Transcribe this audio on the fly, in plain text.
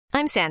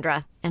I'm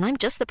Sandra, and I'm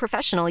just the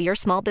professional your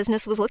small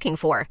business was looking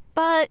for.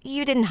 But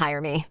you didn't hire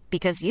me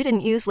because you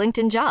didn't use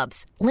LinkedIn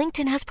Jobs.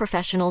 LinkedIn has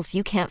professionals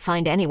you can't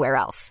find anywhere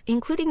else,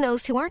 including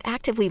those who aren't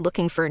actively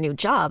looking for a new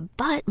job,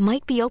 but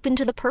might be open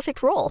to the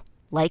perfect role,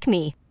 like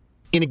me.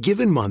 In a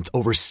given month,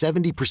 over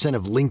 70%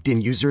 of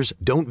LinkedIn users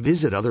don't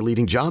visit other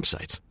leading job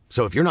sites.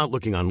 So if you're not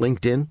looking on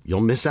LinkedIn,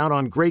 you'll miss out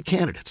on great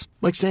candidates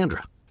like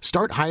Sandra.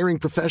 Start hiring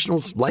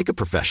professionals like a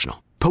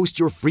professional. Post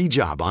your free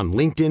job on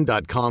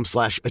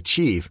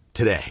linkedin.com/achieve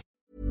today.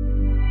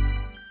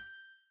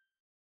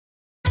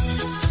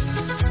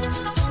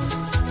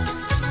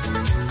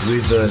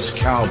 Reverse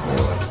Cowboy.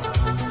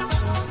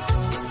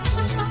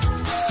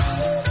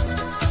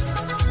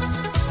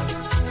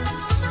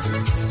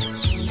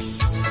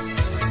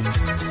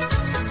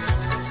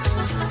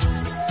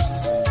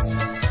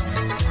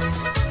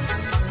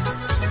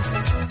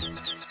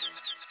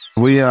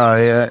 We are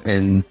here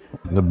in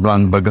the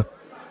Blind Beggar.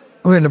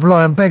 We're in the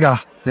Blind Beggar.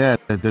 Yeah,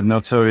 the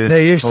notorious...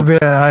 There used to be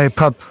a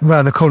pub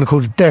around the corner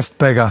called the Deaf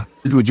Beggar.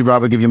 Would you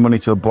rather give your money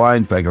to a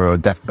blind beggar or a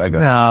deaf beggar?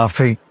 No, I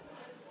think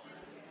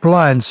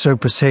blind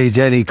supersedes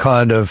any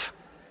kind of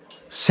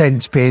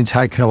sense being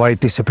taken away,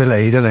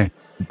 disability, doesn't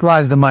it?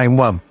 Blind's the main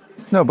one.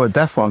 No, but a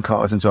deaf one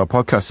can't listen to our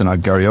podcast and our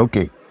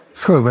karaoke.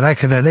 True, but they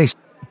can at least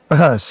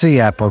see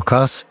our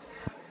podcast.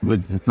 They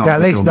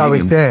at least know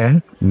it's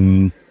there.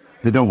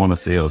 They don't want to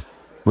see us.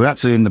 We're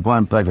actually in the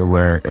Blind Beggar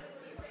where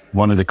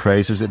one of the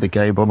crazies was it the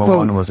gay bomber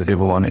one or was it the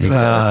other one?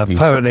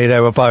 Apparently they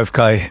were both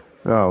gay.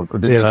 Oh,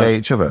 did they gay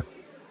each other?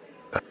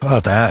 I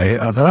doubt it.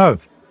 I don't know.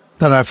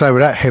 Don't know if they were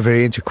that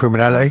heavily into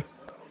criminality.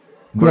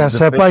 Yeah,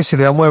 so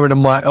basically I'm wearing a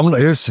mic. I'm not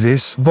used to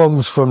this.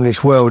 Vom's from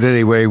this world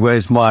anyway. He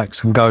wears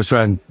mics and goes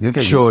around. You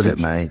get used to it,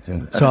 mate.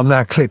 So I'm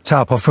now clipped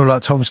up. I feel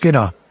like Tom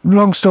Skinner.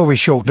 Long story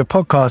short, the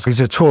podcast is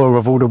a tour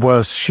of all the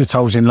worst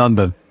shitholes in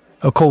London,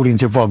 according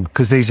to Vom,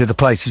 because these are the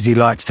places he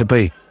likes to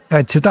be.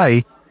 And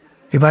today,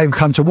 he made him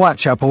come to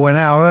Whitechapel an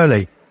hour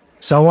early.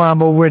 So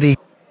I'm already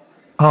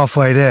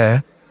halfway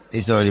there.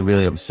 He's already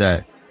really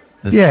upset.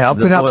 Yeah, I've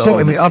been upset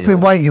with him. I've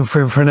been waiting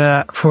for him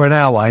for an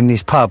hour in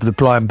this pub, the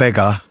Blind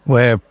Beggar,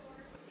 where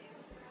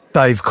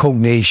Dave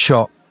Courtney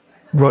shot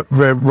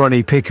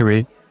Ronnie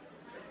Pickering.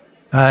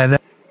 And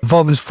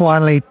Vom's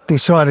finally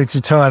decided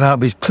to turn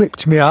up. He's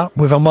clipped me up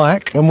with a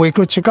mic and we're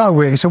good to go.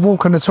 It's a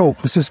walk and a talk.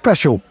 It's a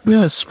special.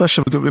 Yeah, it's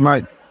special. We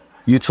might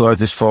utilise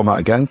this format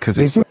again because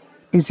it's...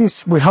 Is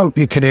this? We hope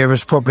you can hear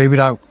us properly. We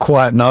don't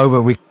quite know,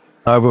 but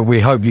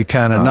we hope you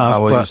can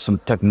enough. We'll use some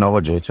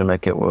technology to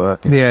make it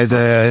work. Yeah,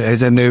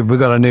 we've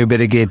got a new bit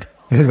of gid.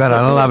 We've got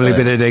a lovely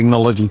bit of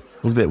technology.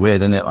 It's a bit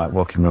weird, isn't it? Like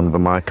walking around with a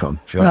mic on.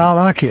 No, I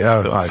like it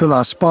though. I feel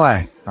like a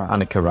spy.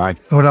 Annika Wright.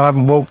 Well, I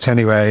haven't walked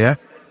anywhere yet.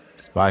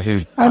 Spy who?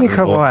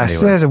 Annika Wright.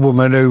 There's a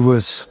woman who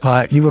was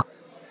like, you were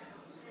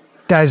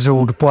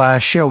dazzled by a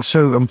shell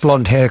suit and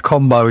blonde hair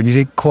combo, and you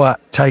didn't quite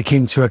take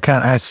into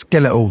account how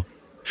skeletal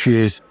she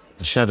is.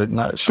 Bit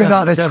like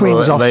the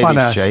twins off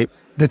Funhouse. Shape.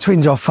 The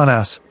twins off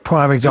Funhouse.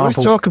 Prime example.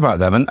 Let's talk about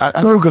them. And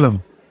Google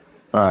them.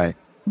 Right.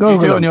 Google you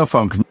do it them. on your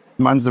phone because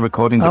mine's the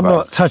recording device. I'm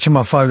not touching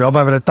my phone. I'm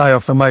having a day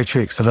off the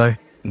Matrix today.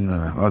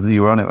 No,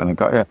 you were on it when I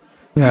got here.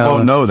 Yeah, you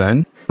won't know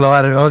then. Well,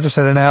 I just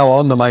had an hour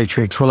on the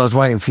Matrix while I was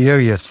waiting for you,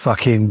 you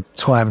fucking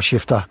time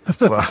shifter.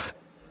 Well,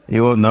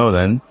 you won't know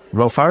then.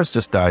 Rolf Harris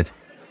just died.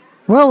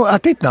 Well, I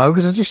did know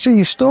because I just seen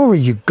your story,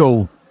 you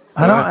ghoul.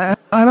 And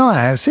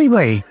I see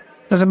me.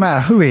 Doesn't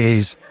matter who he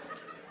is.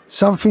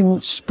 Something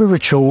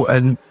spiritual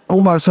and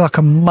almost like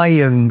a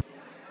Mayan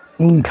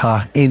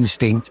Inca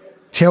instinct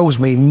tells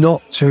me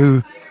not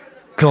to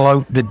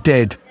gloat the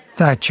dead.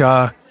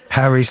 Thatcher,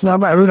 Harris, no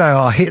matter who they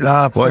are,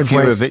 Hitler. What if you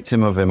were a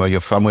victim of him or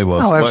your family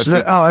was? Oh,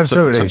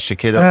 absolutely. Touched your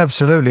kid up?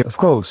 Absolutely, of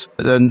course.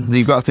 Then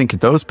you've got to think of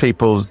those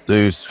people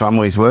whose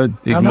families were.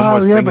 And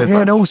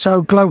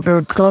also gloat the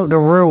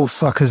real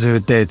fuckers who are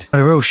dead.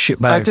 The real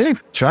shitbags. I do.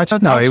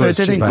 I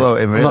didn't gloat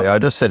him, really. I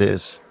just said it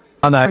is.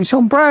 I know. It's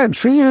on brand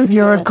for you.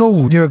 You're a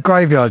ghoul. You're a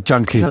graveyard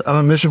junkie. I'm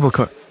a miserable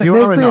cunt.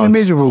 There's been a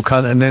miserable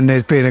cunt and then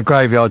there's been a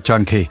graveyard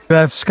junkie. You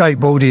have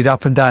skateboarded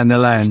up and down the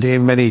land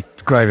in many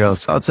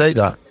graveyards. I'll take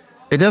that.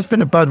 It has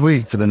been a bad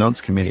week for the nonce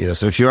community, though.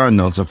 So if you're a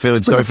nonce, I'm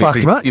feeling sorry for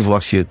you. You've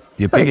lost your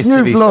biggest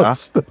TV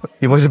star.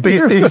 You've lost your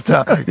biggest TV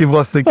star. You've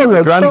lost the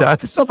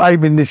granddad. Stop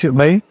aiming this at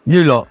me.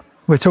 You lot.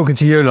 We're talking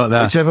to you lot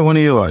now. Whichever one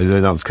of you lot is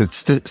a nonce, because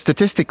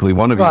statistically,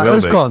 one of you will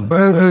who's be. Gone?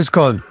 Who's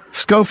gone?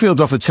 Schofield's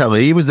off the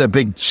telly. He was their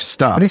big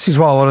star. This is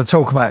what I want to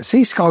talk about.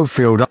 See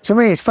Schofield. To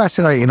me, it's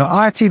fascinating.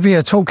 ITV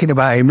are talking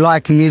about him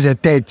like he is a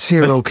dead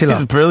serial killer.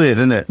 It's brilliant,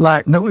 isn't it?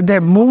 Like, they're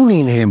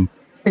mourning him.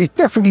 It's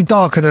definitely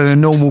darker than a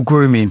normal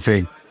grooming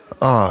thing.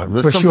 Oh,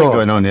 there's something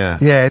going on, yeah.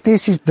 Yeah,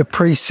 this is the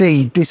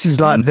pre-seed. This is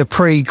like the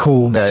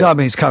prequel.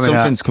 Something's coming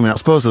out.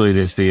 Supposedly,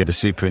 there's the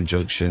super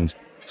injunctions.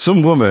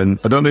 Some woman,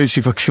 I don't know who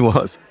she fucking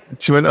was,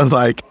 she went on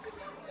like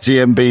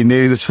GMB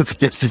News or something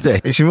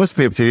yesterday. She must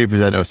be a TV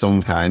presenter of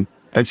some kind.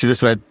 And she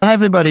just went,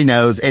 everybody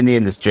knows in the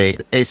industry,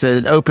 it's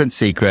an open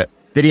secret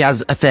that he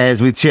has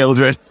affairs with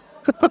children.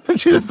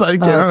 She's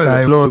like,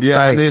 Okay, Lord,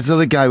 yeah. hey. And this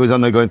other guy was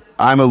on there going,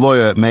 I'm a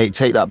lawyer, mate,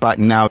 take that back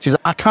now. She's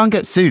like, I can't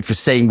get sued for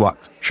saying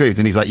what? Truth.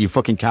 And he's like, you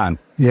fucking can.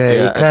 Yeah,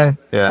 you can.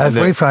 Yeah, As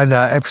and we then- found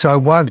out,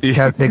 episode 1,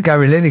 the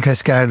Gary Lineker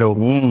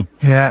scandal.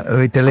 Yeah,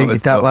 we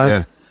deleted that one.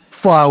 Yeah.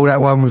 File that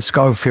one with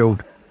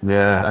Schofield.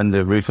 Yeah, and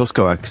the Ruth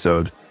Husko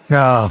episode.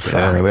 Oh, fuck.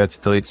 Yeah, we had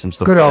to delete some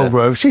stuff. Good old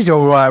there. Ruth. She's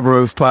all right,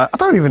 Ruth, but I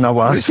don't even know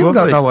what I It's still don't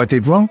lovely. know what I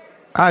did wrong.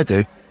 I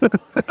do.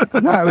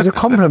 No, it was a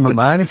compliment,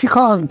 man. If you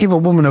can't give a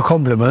woman a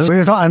compliment, it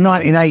was like a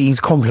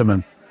 1980s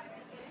compliment.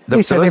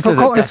 Listen, Those if I are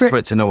got- if it-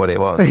 desperate to know what it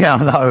was. Yeah,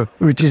 I know,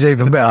 which is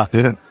even better.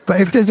 Yeah. But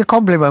if there's a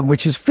compliment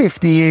which is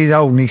 50 years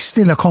old and it's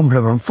still a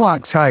compliment,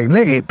 fuck's sake,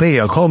 let it be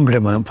a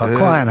compliment for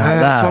crying out loud.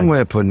 That's one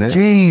way of putting it.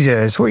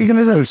 Jesus, what are you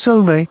going to do?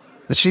 Sue me?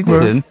 She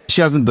Ruth. didn't.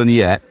 She hasn't done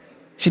yet.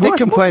 She did What-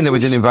 complain what that we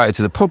is didn't this? invite her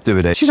to the pub the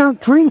other day. She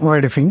don't drink or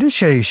anything, does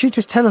she? She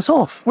just tell us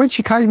off. When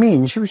she came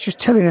in, she was just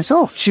telling us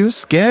off. She was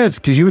scared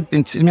because you were No,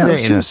 intimidating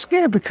she her. was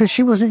scared because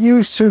she wasn't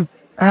used to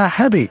our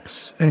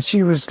habits. And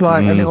she was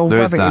like a little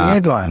there is rabbit in the that.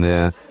 headlights.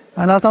 Yeah.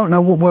 And I don't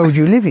know what world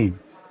you live in,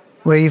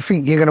 where you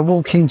think you're going to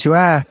walk into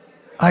our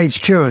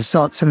HQ and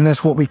start telling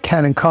us what we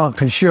can and can't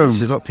consume.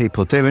 This is what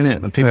people do, isn't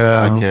it? When people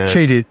like,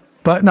 She did.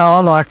 But no, I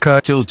like her.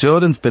 Jules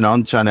Jordan's been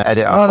on trying to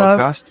edit our I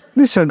know. podcast.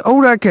 Listen,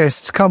 all our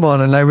guests come on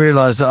and they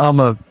realise that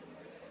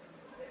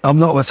I'm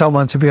not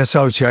someone to be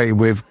associated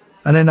with.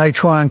 And then they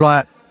try and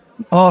like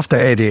after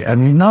edit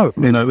and no,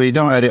 You know, we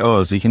don't edit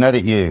us. You can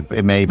edit you,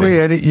 but maybe. we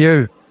edit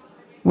you.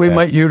 We Yeah.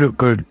 make you look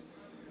good.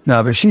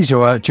 No, but she's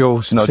all right,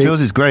 Jules. No,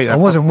 Jules is great. I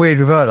wasn't weird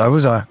with her though,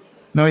 was I?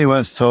 No, you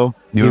weren't at all.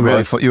 You were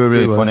really, you were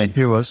really funny.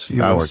 You was.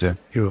 You I was. was, yeah.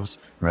 You was.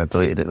 I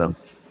deleted it though.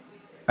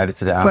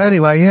 Edited it out. But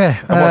anyway, yeah.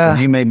 I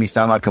wasn't. You made me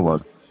sound like I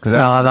was. No,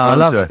 I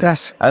love it.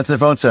 That's. I answered the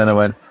phone to her and I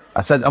went,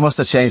 I said, I must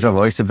have changed my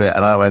voice a bit.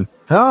 And I went,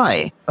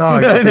 hi. Oh,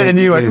 and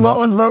you went, what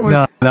was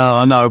that? No,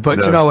 I know, but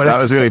No, you know what? that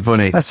that's- was really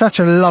funny. That's such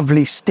a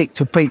lovely stick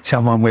to beat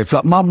someone with.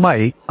 Like my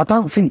mate, I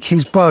don't think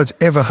his bird's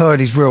ever heard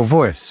his real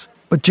voice,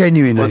 but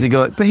genuinely. Was he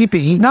going,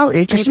 baby? No,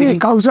 it just yeah, it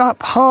goes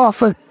up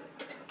half a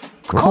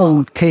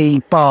chord, key,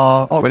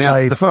 bar, When he answered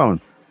octave, the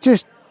phone.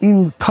 just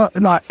in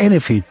like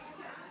anything.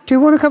 Do you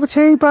want a cup of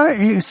tea, but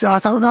I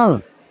don't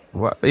know.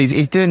 What?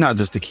 He's doing that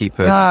just to keep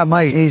her. Nah,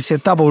 mate, it's a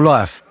double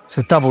life. It's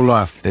a double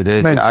life. It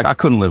is. Mental. I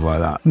couldn't live like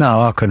that.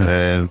 No, I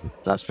couldn't.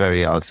 That's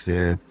very odd.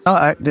 Yeah.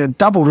 The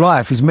double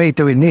life is me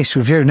doing this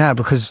with you now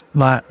because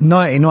like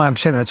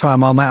 99% of the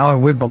time I'm out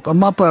with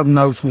my bird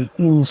knows me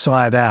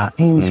inside out.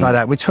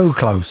 We're too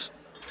close.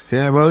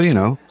 Yeah, well, you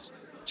know,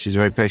 she's a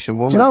very patient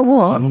woman. Do you know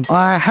what?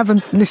 I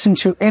haven't listened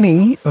to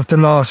any of the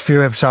last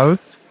few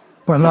episodes,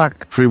 but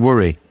like, Through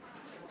worry.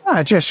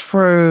 just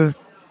through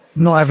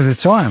not having the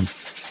time.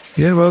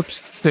 Yeah, well,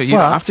 you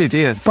don't have to, do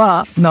you?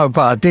 But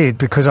I did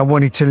because I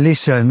wanted to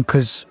listen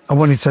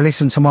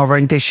to my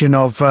rendition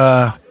of,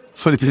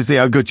 Just wanted to see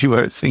how good you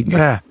were at singing.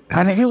 yeah.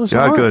 And it was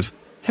Yeah, all right. good.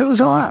 It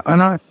was all right.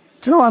 And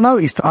do you know what I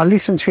noticed? I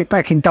listened to it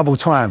back in double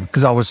time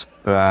because I was,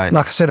 Right.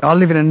 like I said, I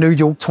live in a New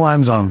York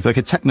time zone. It's like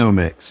a techno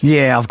mix.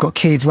 Yeah, I've got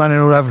kids running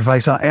all over the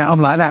place. I'm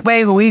like that.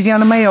 Wait, easy on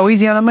the meal,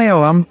 easy on the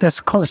meal.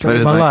 That's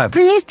constantly But my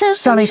it's life.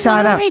 Sunny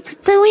side up. Oh,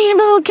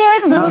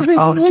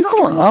 do you know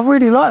what? I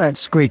really like that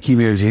squeaky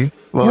music.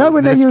 Well, you know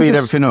when they use speed a-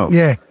 everything up.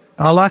 Yeah,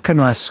 I like a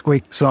nice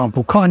squeak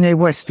sample. Kanye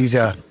West is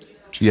a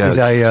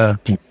Yeah.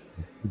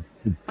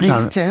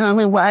 Please tell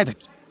me why.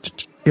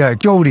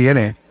 Geordie,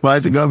 innit? Why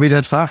has it got to be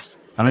dead fast?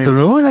 I The don't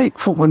know. Roy, like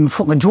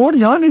footman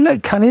Geordie, aren't they?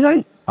 Like, can he,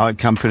 like? I went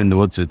camping in the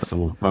woods with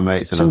some of my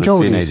mates and Some another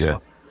Geordies? teenager.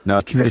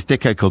 No, this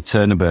dickhead called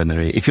Turner Burner.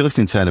 If you're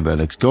listening to Turner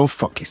Burner, go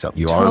fuck yourself.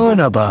 You are.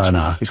 Turner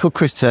Burner. He's called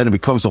Chris Turner. He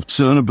calls himself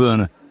Turner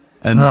Burner.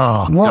 And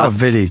Oh, what a God,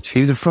 village.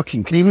 He was a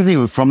fucking. Can you even think he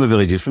was from the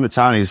village? He was from the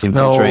town. He was No,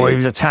 infiltrated. he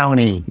was a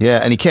townie. Yeah,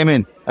 and he came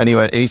in and he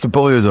went, he used to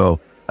bully us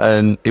all.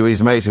 And he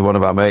was mates with one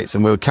of our mates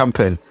and we were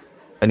camping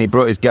and he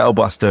brought his ghetto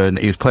blaster and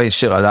he was playing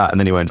shit like that. And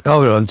then he went,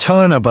 Hold on,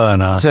 Turner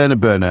Burner Turner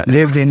Burner.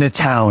 lived in the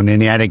town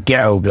and he had a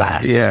ghetto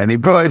blast. Yeah, and he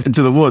brought it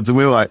into the woods and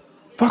we were like,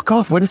 fuck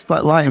off. We're just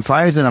like lighting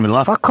fires and having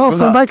laughing. Fuck off,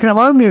 we're making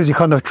our own music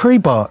on the tree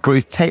bark. Brought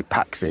his tape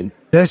packs in.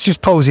 Let's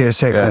just pause here a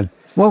second. Yeah.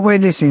 What we're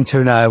listening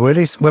to now, we're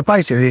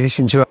basically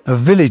listening to a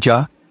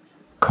villager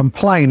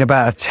complain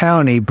about a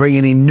townie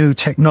bringing in new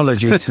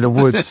technology to the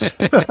woods.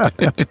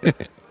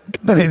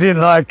 But he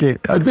didn't like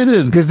it. I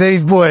didn't. Because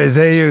these boys,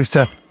 they're used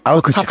to... I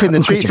was tapping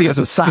the tree to get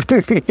some sap.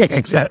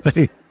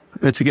 Exactly.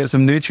 To get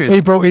some nutrients.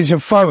 He brought in some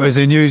photos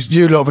and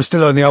you lot were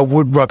still on the old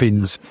wood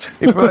rubbings.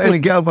 He brought in a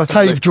ghetto blaster.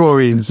 Cave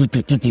drawings.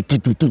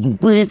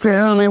 Please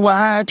tell me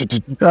why.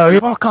 Oh,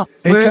 Fuck off.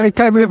 he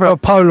came with a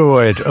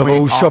Polaroid of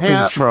all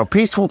shopping. for a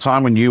peaceful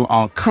time when you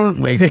are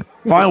currently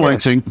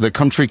violating the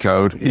country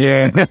code.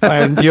 Yeah,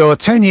 and you're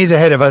 10 years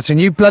ahead of us, and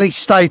you bloody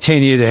stay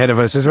 10 years ahead of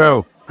us as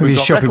well. With We've your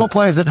got shopping. record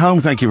players at home,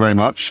 thank you very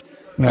much.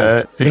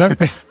 Yes. You know?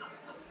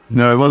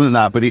 No, it wasn't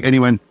that, but he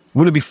went,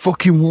 would it be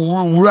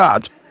fucking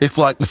rad if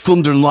like the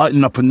thunder and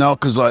lightning up and now,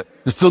 because like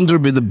the thunder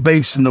would be the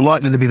bass and the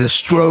lightning would be the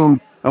strobe.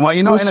 I'm like,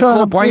 you're not in a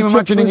club. Why are you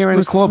imagining you're in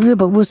a club? Yeah,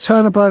 but was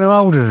Turner Burner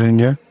older than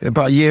you?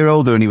 About a year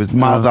older and he was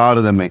miles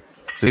harder than me.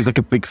 So he's like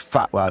a big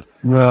fat lad.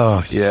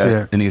 Oh, Yeah.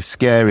 shit. And he was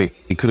scary.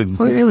 He could have...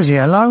 Was he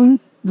alone?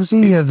 Was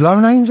he a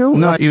lone angel?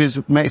 No, he was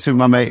mates with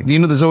my mate. You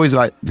know, there's always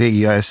like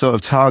the sort of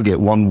target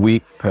one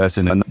weak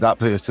person, and that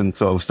person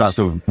sort of starts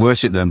to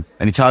worship them.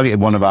 And he targeted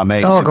one of our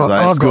mates. I It was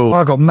like at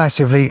school. got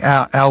massively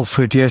out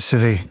Alfred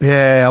yesterday.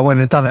 Yeah, I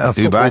went and done it a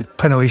football bad?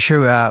 penalty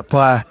shootout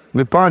by...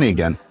 With Barney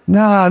again.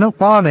 No, not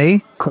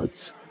Barney.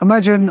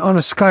 Imagine on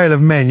a scale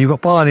of men, you've got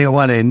Barney at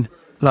one end,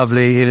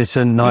 lovely,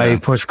 innocent,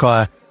 naive, push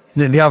guy.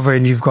 And at the other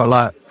end, you've got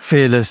like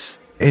fearless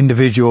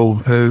individual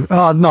who,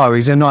 oh no,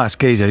 he's a nice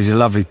geezer. He's a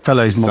lovely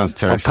fellow. He's my Sounds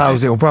terrifying.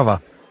 pal's little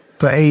brother.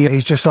 But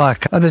he's just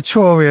like a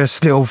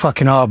notorious little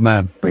fucking hard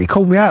man. But he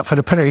called me out for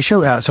the penalty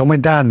shootout, so I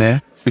went down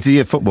there. Is he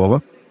a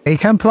footballer? He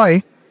can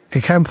play.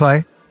 He can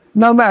play.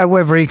 No matter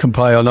whether he can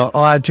play or not,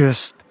 I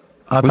Was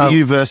don't, it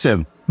you versus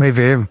him?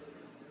 maybe him.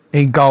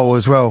 In goal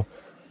as well.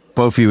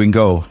 Both of you in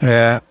goal.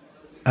 Yeah.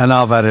 And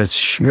I've had a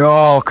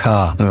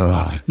shocker.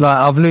 Like,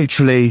 I've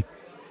literally,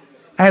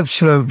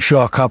 absolute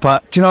shocker.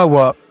 But do you know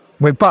what?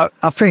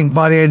 I think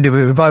by the end of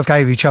it, we both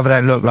gave each other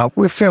that look like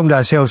we've filmed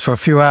ourselves for a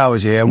few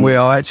hours here and we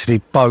are actually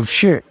both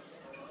shit.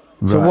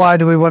 So Right. why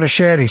do we want to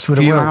share this with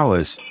A the few world?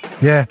 hours.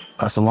 Yeah.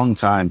 That's a long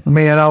time.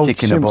 Me and old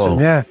Kicking a Simpson.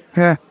 ball. Yeah.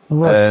 Yeah. it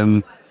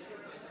was.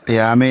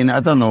 Yeah, I mean, I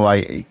don't know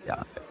why.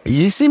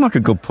 You seem like a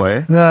good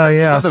player. No,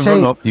 yeah. You've got the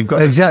run up, you've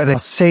got- exactly. I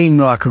seem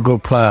like a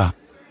good player.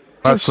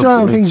 There's That's certain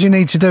something. things you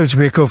need to do to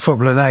be a good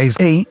footballer. That is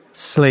eat,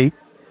 sleep,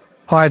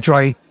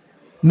 hydrate,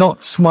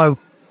 not smoke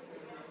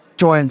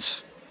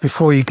joints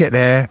before you get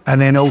there,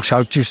 and then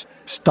also just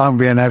don't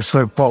be an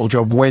absolute bottle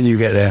job when you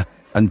get there.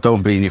 And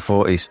don't be in your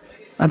 40s.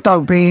 And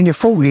don't be in your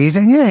 40s.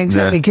 And yeah,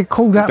 exactly. Yeah. Get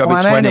called out Gotta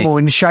by be an 20. animal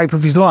in the shape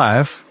of his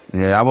life.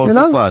 Yeah, how old's You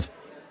know? this lad?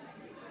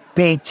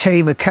 Big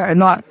team of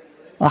like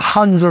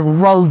 100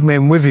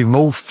 roadmen with him,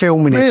 all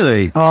filming it.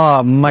 Really?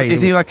 Oh, mate.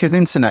 Is he like an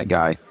internet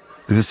guy?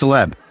 Is he a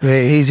celeb?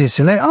 He's a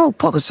celeb. Oh,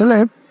 proper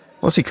celeb.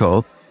 What's he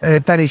called?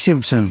 Danny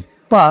Simpson.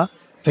 But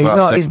he's Well,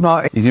 not. so- He's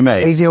not. He's your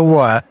mate? He's all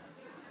right.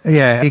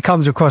 Yeah, he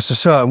comes across a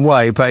certain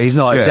way, but he's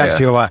not Yeah,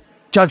 exactly yeah. all right.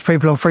 Judge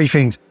people on three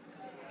things: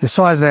 the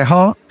size of their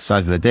heart,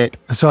 Size of the dick.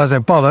 the size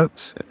of their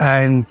bollocks,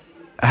 and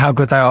how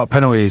good they are at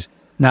penalties.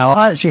 Now,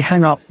 I actually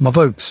hang up my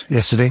boobs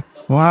yesterday.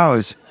 Wow,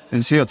 it's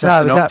your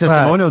No, it was that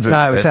testimonial bad. drink.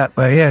 No, it was that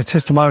bad. Yeah,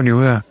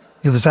 testimonial. Yeah,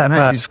 it was that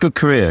bad. It's a good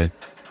career.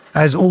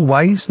 As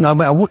always, no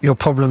matter what your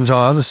problems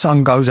are, the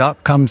sun goes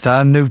up, comes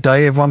down, new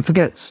day, everyone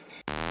forgets.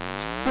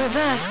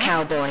 Reverse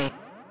cowboy.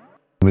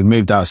 We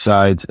moved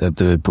outside of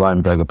the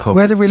Blindberger pub.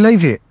 Where did we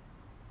leave it?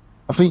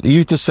 I think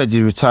you just said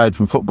you retired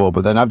from football,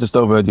 but then I've just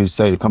overheard you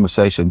say the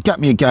conversation. Get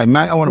me a game,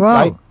 mate. I want to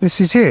Well, play. this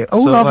is it.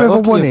 All So, I've like, ever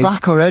look, wanted. you're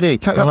back already.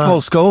 Can't I get know.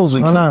 Paul Scholes.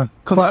 I know.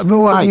 But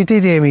what you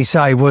did hear me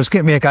say was,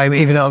 get me a game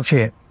even though I'm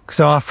shit.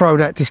 So I throw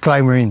that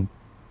disclaimer in.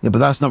 Yeah, but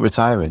that's not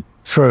retiring.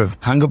 True.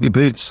 Hang up your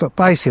boots. But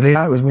basically,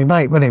 that was me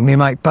mate, wasn't it? Me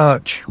mate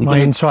Birch, my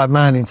did. inside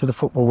man into the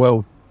football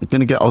world. You're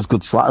going to get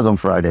Osgood Slatters on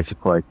Friday if you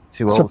play.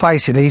 Too old. So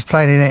basically, he's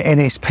playing in an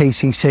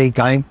NSPCC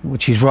game,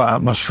 which is right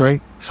up my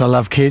street. So I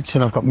love kids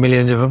and I've got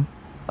millions of them.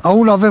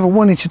 All I've ever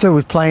wanted to do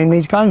was play in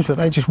these games, but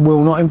they just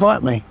will not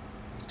invite me.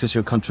 Just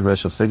you're a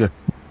controversial figure.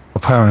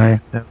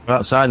 Apparently. Yeah. We're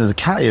outside, there's a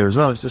cat here as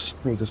well. He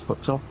just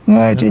puts up.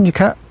 Yeah, ginger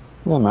cat.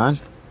 Well, man.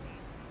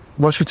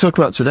 What should we talk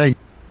about today?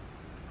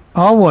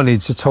 I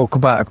wanted to talk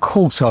about a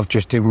course I've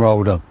just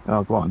enrolled on.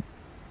 Oh, go on.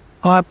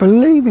 I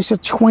believe it's a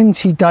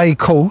 20-day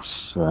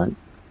course. Right.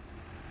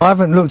 I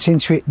haven't looked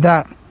into it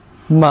that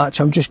much.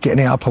 I'm just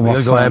getting it up on my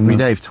You'll phone. go every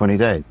day for 20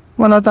 days.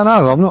 Well, I don't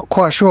know. I'm not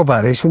quite sure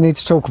about this. We need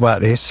to talk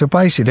about this. So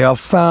basically, I've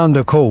found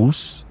a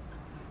course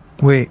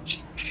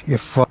which,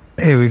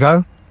 here we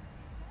go.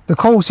 The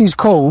course is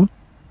called,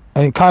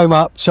 and it came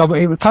up, so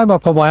it came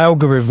up on my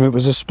algorithm. It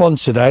was a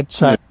sponsored ad,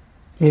 so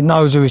it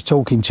knows who it's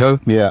talking to.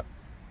 Yeah.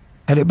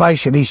 And it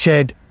basically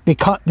said,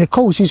 the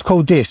course is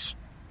called this,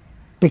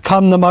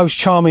 Become the Most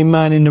Charming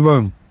Man in the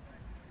Room.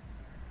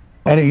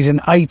 And it is an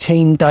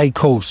 18-day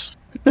course.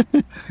 Do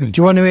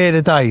you want to hear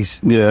the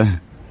days? Yeah.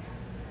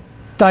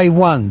 Day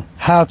 1,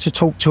 how to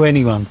talk to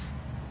anyone.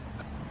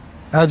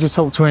 How to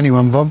talk to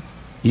anyone, Von?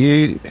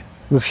 You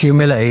With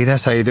humility,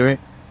 that's how you do it.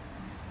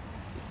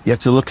 have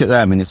to look at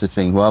them and you have to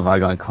think, what have I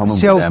got in common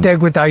with them?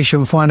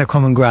 Self-degradation, find a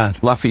common ground.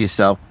 Laugh at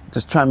yourself.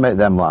 Just try and make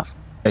them laugh.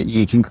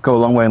 You can go a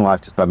long way in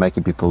life just by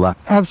making people laugh.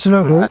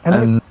 Absolutely. And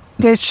And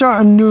there's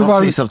certain don't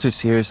take yourself too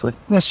seriously.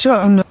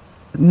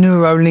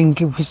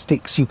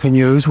 neurolinguistics you can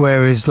use,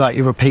 whereas like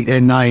you repeat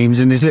their names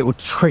and there's little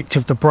tricks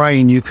of the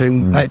brain you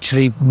can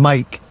actually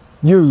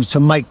use to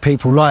make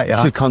people like you.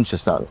 Too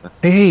conscious that.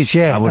 It is,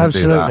 yeah, I wouldn't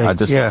absolutely. do that. I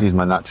just yeah. use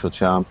my natural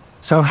charm.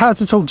 So how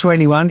to talk to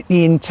anyone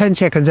in 10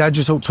 seconds, how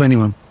to talk to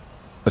anyone?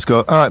 Let's go.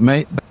 All right,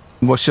 mate.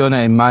 What's your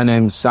name? My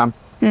name's Sam.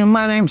 Yeah,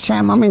 my name's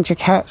Sam, I'm into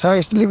cats, I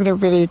used to live in a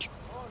village.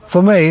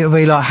 For me, it'll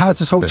be like, how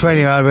to talk to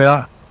anyone, I'll be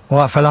like, all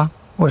right fella,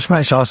 watched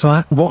match last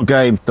night? What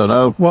game? Don't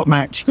know. What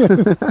match?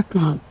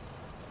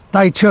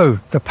 Day 2,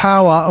 the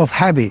power of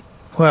habit.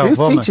 Well, Who's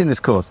Vomit. teaching this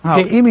course?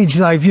 The image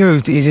they've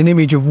used is an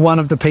image of one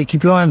of the Peaky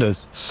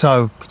Blinders,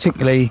 so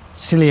particularly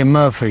Cillian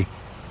Murphy.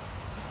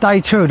 Day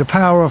 2, the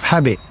power of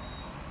habit.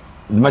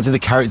 Imagine the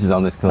characters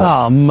on this course.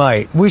 Oh,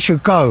 mate, we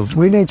should go.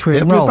 We need to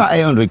It'll be enroll. about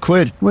 800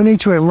 quid. We need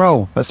to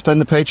enroll. Let's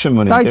spend the Patreon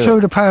money. Day and do 2,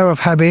 it. the power of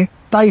habit.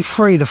 Day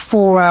 3, the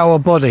 4-hour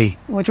body.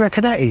 What do you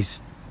reckon that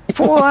is?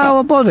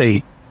 4-hour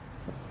body.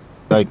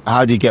 Like,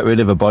 how do you get rid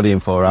of a body in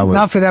 4 hours?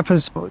 Nothing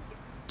happens.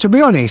 To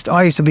be honest,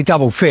 I used to be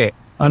double fit,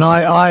 and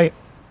I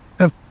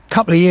a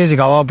couple of years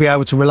ago, I'll be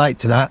able to relate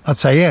to that. I'd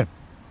say, yeah,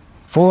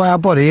 4-hour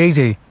body,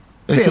 easy.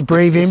 Bit of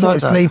breathing, it's bit like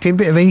of that. sleeping,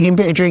 bit of eating,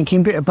 bit of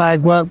drinking, bit of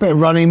bag work, bit of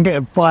running, bit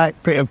of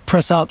bike, bit of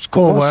press-ups,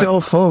 core What's work. it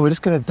all for? We're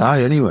just going to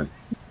die anyway.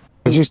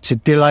 It's just to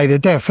delay the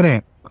death, isn't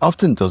it?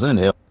 Often doesn't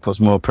it? Puts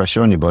more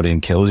pressure on your body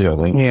and kills you, I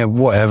think. Yeah,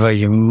 whatever,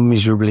 you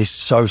miserably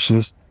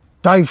socialist.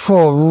 Day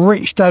 4,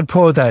 rich dad,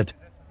 poor dad.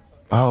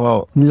 Oh,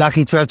 well.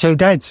 Lucky to have 2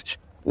 dads.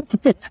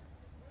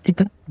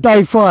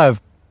 Day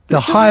 5, the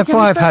high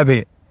five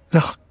habit.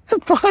 The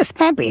five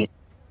habit.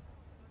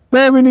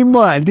 Bearing in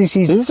mind, this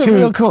is Is this a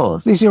real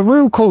course? This is a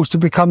real course to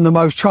become the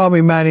most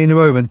charming man in the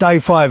room, and day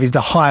 5 is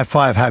the high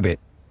five habit.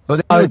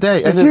 Was it the other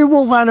day? If you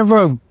walk around the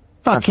room,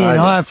 fucking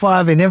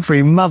high-fiving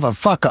every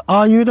motherfucker,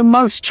 are you the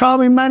most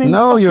charming man in the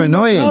room? No, you're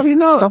annoying. No, you're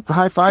not. Stop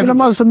high-fiving. You're the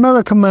most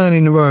American man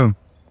in the room.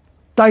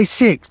 Day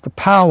 6, the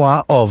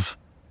power of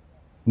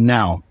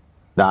now.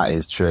 That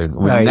is true.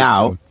 With That is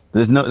now, true.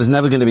 there's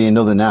never going to be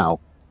another now.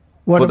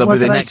 What But there'll be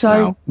do the they next say?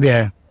 now.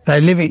 Yeah. They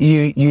live it,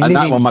 you And live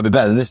that it, one might be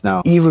better than this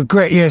now. you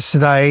regret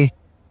yesterday,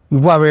 you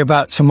worry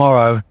about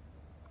tomorrow.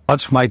 I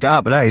just made that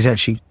up, but that is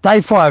actually, day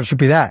 5 should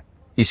be that.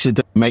 You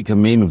should make a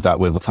meme of that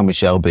with Tommy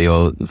Shelby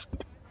or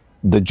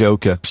the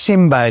Joker.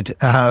 Sinbad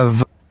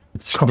of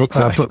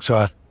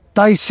Brookside.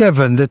 Day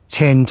 7, the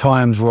 10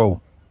 times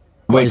rule.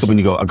 Wake up and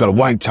you go, I've got to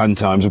wank 10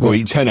 times, I've got to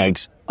eat 10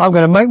 eggs, I'm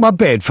going to make my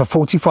bed for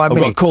 45 I've got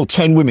to minutes. call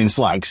 10 women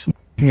slags.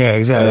 Yeah,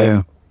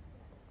 exactly.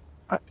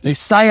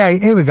 It's Day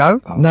 8, here we go.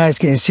 Now it's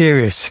getting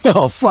serious.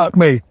 Oh, fuck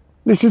me.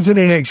 Listen to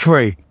the next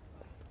 3.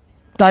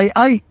 Day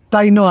 8,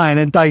 day 9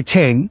 and day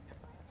 10.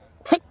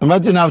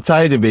 Imagine how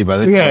tired it'd be by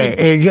this Yeah, point.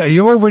 exactly.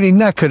 You're already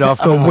knackered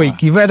after a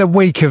week. You've had a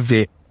week of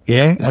it.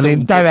 Yeah? And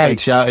then day 8.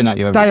 Shouting at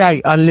you. every- Day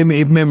 8,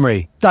 unlimited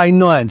memory. Day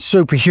 9,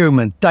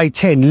 superhuman. Day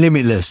 10,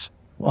 limitless.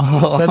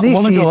 Oh, So I this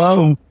want to go is-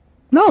 home.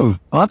 No,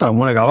 I don't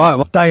want to go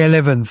home. Day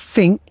 11,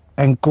 think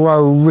and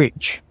grow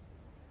rich.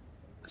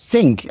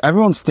 Think.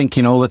 Everyone's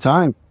thinking all the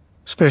time.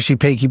 Especially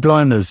Peaky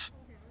Blinders.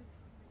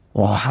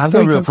 Well, I've got a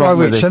Think real and grow problem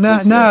with rich.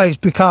 this. So now it's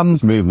become...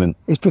 This movement.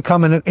 It's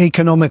become an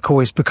economical.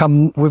 It's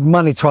become, we've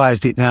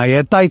monetized it now,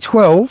 yeah? Day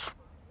 12,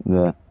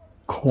 Yeah.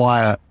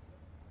 quiet.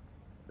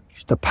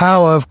 It's the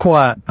power of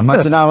quiet.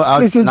 Imagine how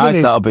Listen to nice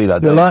this. that'll be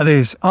that You're day. like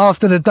this.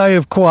 After the day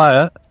of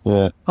quiet,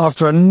 Yeah.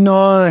 after a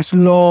nice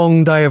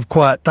long day of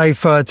quiet, day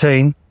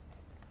 13,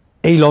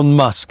 Elon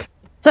Musk.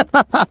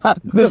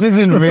 This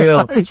isn't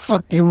real. It's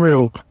fucking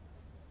real.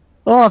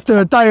 After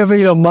a day of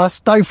Elon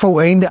Musk, day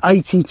 14, the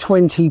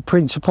 80-20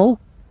 principle.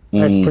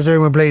 That's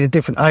presumably the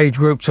different age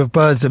groups of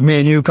birds that me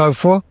and you go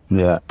for.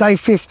 Yeah. Day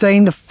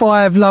 15, the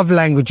 5 love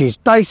languages.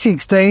 Day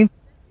 16,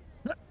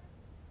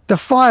 the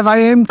 5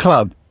 a.m.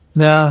 club.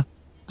 Now,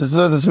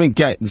 Does mean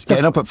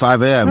getting up at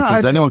 5 a.m.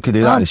 because anyone can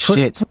do that. It's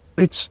shit.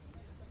 It's,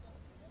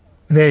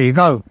 there you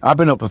go. I've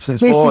been up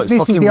since This, 4. is, It's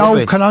this is fucking the old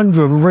rubbish.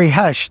 conundrum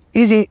rehashed.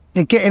 Is it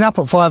getting up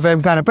at 5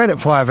 a.m., going to bed at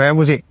 5 a.m.?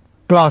 Was it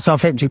glass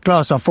half empty,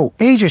 glass half full?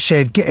 He just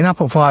said getting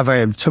up at 5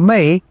 a.m. To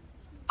me,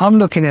 I'm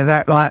looking at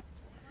that like,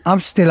 I'm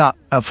still up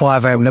at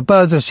 5 a.m. The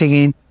birds are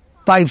singing,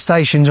 Babe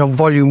Station's on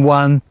volume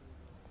 1.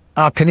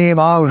 I can hear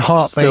my own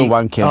heartbeat. Still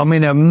wanking. I'm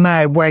in a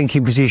mad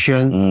wanking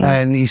position,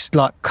 and it's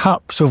like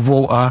cups of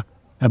water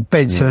and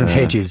Benson and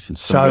Hedges.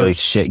 It's some really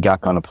shit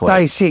gack on a plate.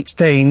 Day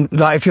 16,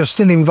 like if you're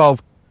still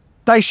involved.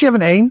 Day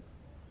 17,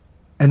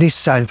 and this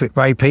sounds a bit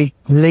rapey,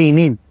 lean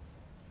in.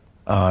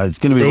 Oh, it's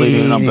going to be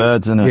leaning on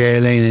birds, isn't it? Yeah,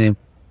 leaning in.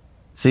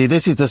 See,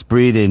 this is just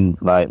breeding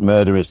like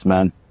murderous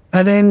men.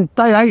 And then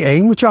day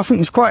 18, which I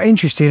think is quite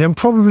interesting and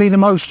probably the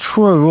most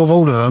true of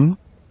all of them,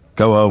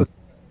 Go home.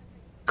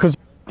 because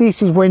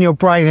this is when your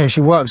brain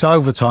actually works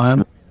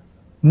overtime.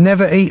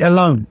 Never eat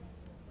alone.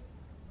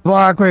 Well,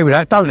 I agree with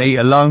that. Don't eat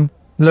alone.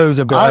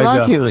 Loser I behaviour.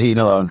 like you eating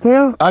alone.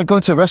 Yeah. I go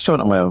to a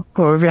restaurant on my own.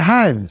 Well, with your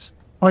hands.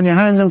 On your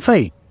hands and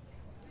feet.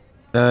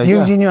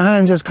 Using your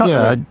hands as cutlery.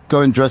 Yeah, I'd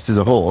go and dress as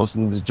a horse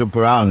and just jump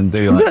around and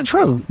do Is like... that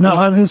true?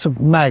 No, that's a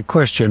mad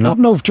question. Up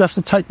north, do you have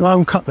to take your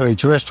own cutlery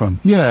to restaurant?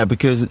 Yeah,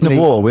 because in the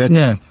war, we had to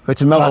melt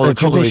Like all the the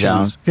cutlery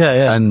down. traditions.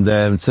 Yeah. And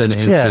turn it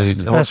into... Yeah,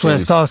 that's where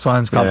horseshoes. star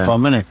signs come Yeah.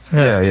 from, isn't it?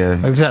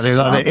 Yeah. Exactly, It's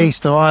like smart. the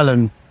Easter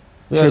Island.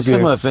 Yeah, it's a tribute.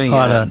 similar thing.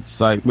 Like Yeah. that. It's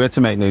like, we had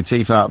to make new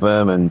teeth out of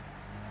them and...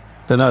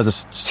 Don't know,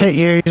 just... You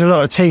use a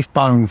lot of teeth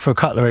bone for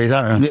cutlery,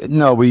 don't you?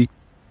 No,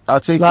 our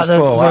teeth Like just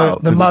fall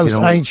out. the and, most you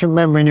know, ancient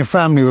member in your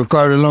family would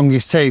grow the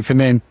longest teeth, and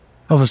then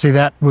obviously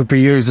that would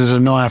be used as a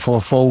knife or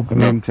a fork.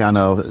 And then,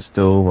 piano,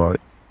 stool, or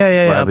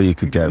yeah. whatever you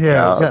could get.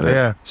 Yeah, out of exactly, it.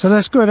 yeah. So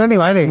that's good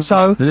anyway, isn't it?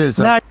 So It is,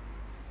 now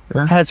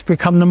yeah. had to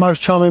become the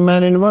most charming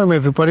man in the room,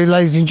 everybody.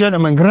 Ladies and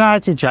gentlemen,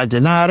 grazie,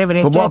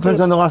 But what happens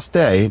on the last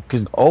day?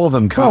 Because all of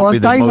them can't Come on, be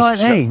the day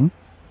most... 19.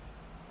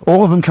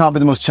 all of them can't be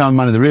the most charming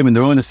man in the room, and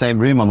they're all in the same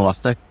room on the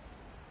last day.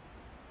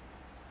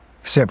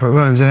 Separate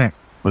rooms, isn't it?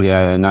 Well,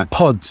 yeah,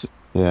 Pods.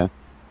 yeah.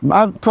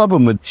 My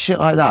problem with shit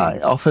like that,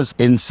 it offers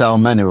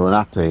incel men who are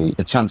unhappy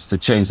a chance to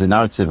change the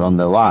narrative on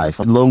their life,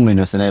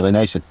 loneliness and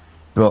alienation,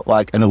 but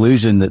like an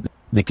illusion that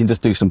they can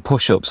just do some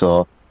push-ups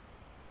or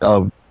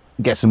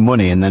get some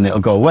money and then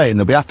it'll go away and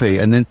they'll be happy.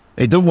 And then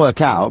it doesn't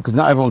work out because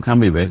not everyone can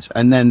be rich.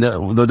 And then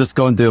they'll just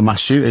go and do a mass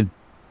shooting.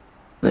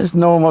 There's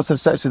no one wants to have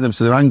sex with them,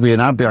 so they're angry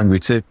and I'd be angry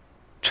too.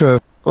 True.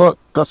 Look,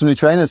 got some new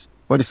trainers.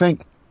 What do you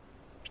think?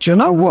 Do you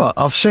know what?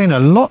 I've seen a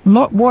lot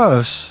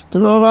worse.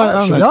 They're all right, I aren't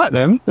actually they? like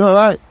them. They're all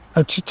right.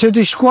 To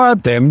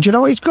describe them, do you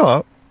know what he's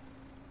got?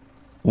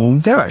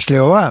 They're actually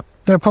all right.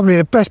 They're probably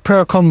the best pair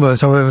of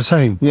Converse I've ever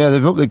seen. Yeah,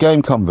 they've upped the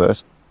game,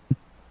 Converse.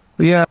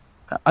 But yeah,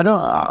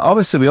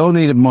 obviously we all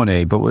needed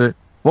money, but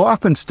what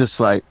happened to just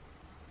like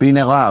being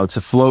allowed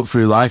to float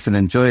through life and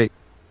enjoy it?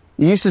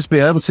 You used to just be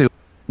able to.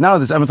 Now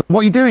there's everyone's like,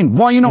 what are you doing?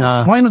 Why are you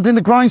not doing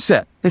the grind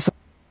set? It's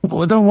like,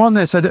 I don't want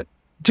this. Do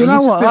you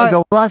know what?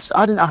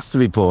 I didn't ask to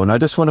be born. I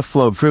just want to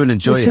float through and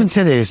enjoy it. Listen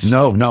to this.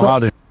 No, I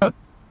didn't.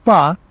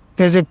 But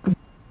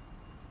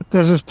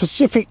there's a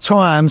specific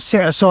time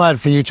set aside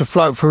for you to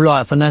float through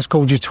life, and that's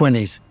called your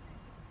 20s.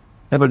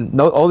 Yeah, but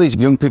all these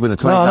young people in the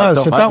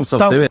 20s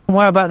don't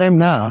worry about them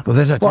now. Well,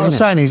 what I'm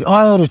saying is,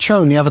 I heard a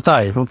tune the other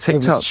day. On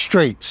TikTok. It was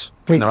Streets.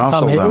 It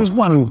was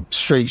one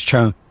Streets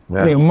tune.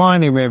 Yeah. It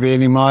reminded me of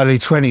being in my early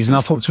 20s, and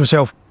I thought to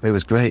myself, it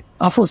was great.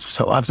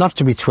 I'd love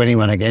to be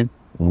 21 again.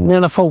 And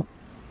then I thought,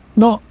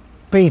 not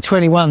be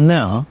 21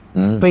 now,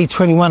 be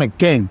 21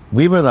 again.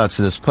 We were allowed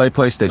to just play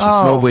PlayStation,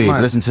 smoke weed,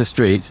 listen to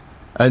Streets,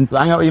 and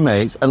hang out with your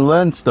mates and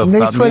learn stuff and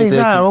about these 20s music.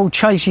 now are all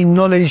chasing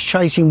knowledge,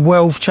 chasing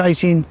wealth,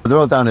 chasing... They're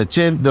all down at the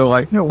gym. They're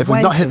like, if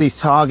we've not hit these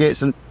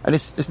targets, and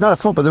it's not a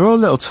fault, but they're all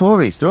little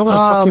Tories. They're all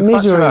little fucking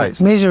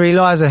Thatcherites. Misery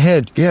lies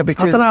ahead. Yeah,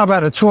 because... I don't know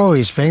about the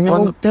Tories thing.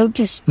 They'll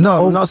just...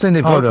 No, I'm not saying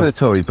they vote for the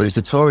Tories, but it's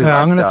a Tory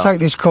lifestyle. I'm going to take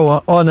this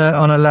call on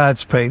a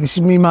loudspeaker. This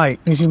is me, mate.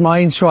 This is my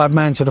inside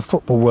man to the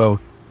football world.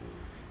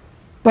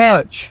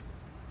 Birch.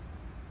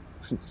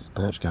 This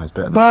Birch guy's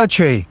better than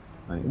Birchie.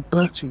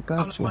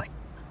 Birchie.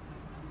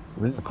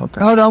 We're in the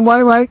podcast. Hold on,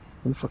 wait. We're in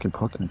the fucking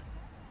podcast.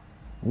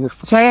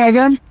 Say it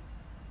again.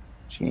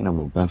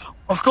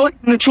 I've got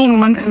in the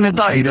tournament in the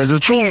day. There's a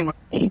tournament.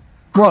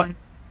 Right.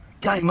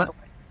 Game.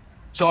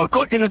 So I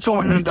got in the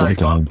tournament in the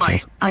day.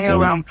 Mate, hanging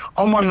around.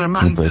 I'm one of the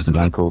managers.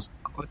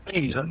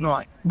 At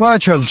night.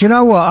 Bertram, do you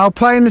know what? I'll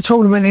play in the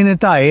tournament in a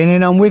day, and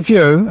then I'm with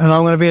you, and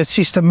I'm going to be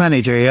assistant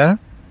manager, yeah?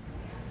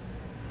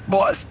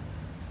 What?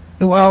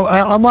 Well,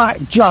 I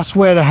might just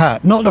wear the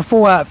hat. Not the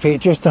full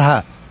outfit, just the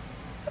hat.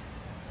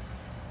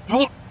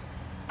 What?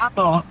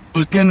 Abba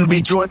was going to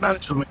be joint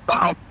manager with,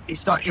 but he's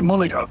stuck in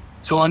Monaco,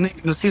 so I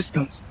need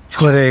assistance.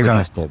 Well, there you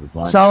go.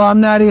 So I'm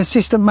now the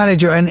assistant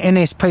manager at an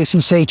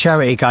NSPCC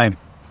charity game.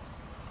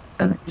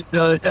 And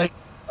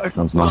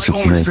Sounds nice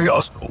to me. Street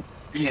Hospital.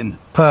 Ian.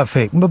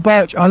 Perfect. But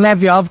Birch, I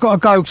love you. I've got to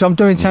go because I'm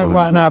doing something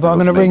right now, but I'm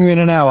going to ring you in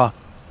an hour.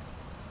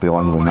 Be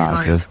longer than that,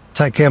 because...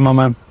 Take care, my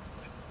man.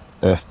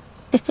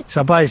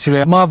 So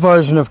basically, my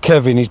version of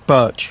Kevin is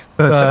Birch.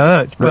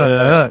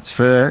 Birch.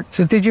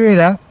 So did you hear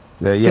that?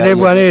 Yeah, did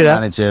everyone hear that?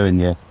 Manager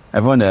and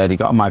everyone heard. He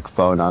got a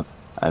microphone on,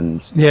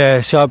 and yeah.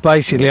 So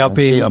basically, I've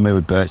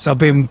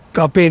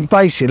been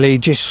basically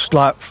just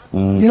like you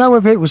know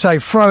when people say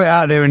throw it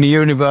out there in the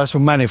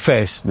universal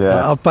manifest.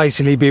 Yeah. I've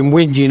basically been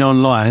whinging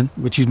online,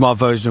 which is my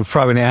version of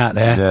throwing it out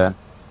there. Yeah.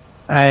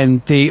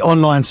 And the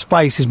online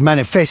space has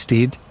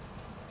manifested.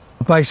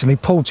 Basically,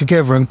 pulled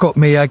together and got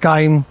me a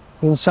game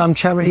in some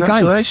charity game.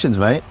 Congratulations,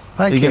 mate.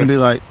 Thank You're you. going to be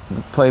like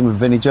playing with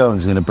Vinnie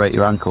Jones. You're going to break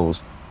your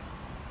ankles.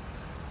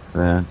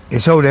 Yeah.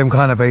 It's all them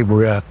kind of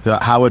people, yeah.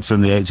 Like Howard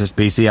from the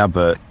HSBC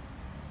advert.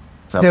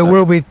 There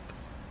will be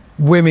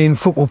women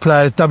football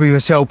players,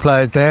 WSL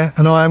players there,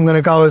 and I am going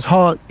to go as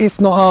hard, if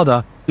not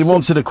harder. You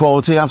wanted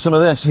equality, have some of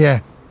this.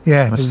 Yeah,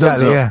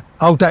 exactly, yeah.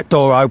 Hold that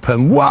door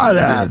open. What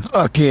the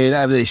fucking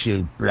have this,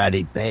 you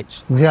bloody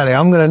bitch. Exactly,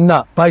 I'm going to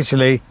nut.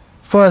 Basically,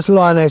 first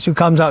lioness who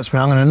comes up to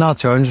me, I'm going to nut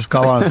her and just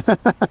go on.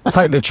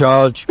 Take the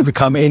charge,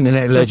 become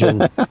internet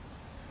legend.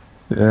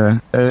 Yeah.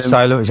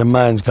 Say, look, it's a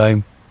man's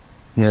game.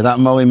 Yeah, that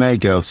Molly May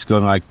girl's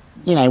going like,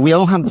 we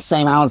all have the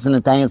same hours in a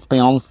day as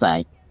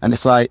Beyonce. And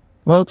it's like,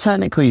 well,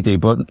 technically you do,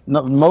 but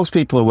most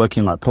people are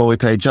working like poorly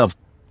paid jobs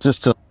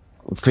just to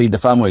feed the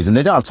families, and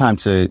they don't have time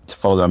to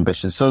follow their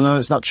ambitions. So no,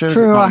 it's not true.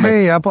 True, I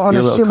hear you, but on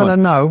a similar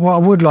note, what I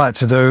would like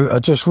to do, I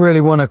just really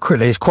want to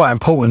quickly, it's quite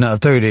important that I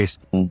do this.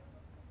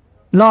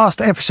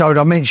 Last episode,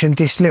 I mentioned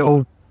this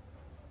little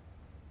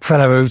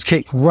fellow who's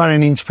keeps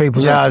running into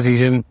people's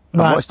houses and...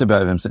 I watched a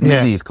bit of him.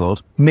 Mizzy he's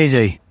called.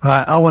 Mizzy.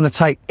 Right, I want to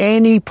take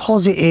any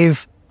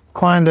positive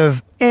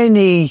I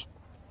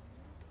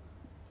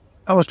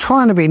was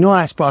trying to be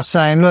nice by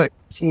saying, look,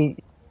 young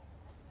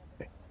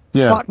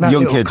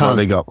kids, what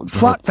they got.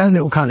 Fuck that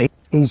little cunt.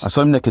 I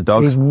saw him nick a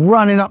dog. He's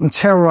running up and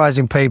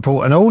terrorising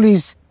people, and all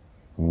he's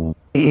doing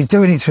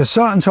it to a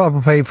certain type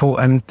of people,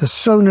 and the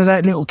sooner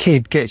that little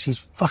kid gets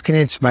his fucking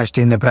head smashed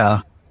in, the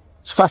better.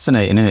 It's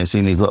fascinating, isn't it,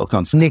 seeing these little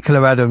cons.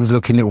 Nicola Adams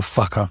looking little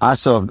fucker. I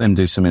saw him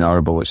do something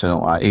horrible, which I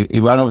don't like. He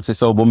ran over to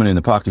this old woman in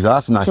the park. He's like,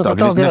 that's a nice Took dog. a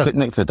dog, And he's yeah.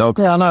 nicked a dog.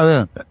 Yeah, I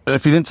know, yeah.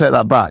 If he didn't take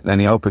that back, then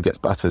he hope it gets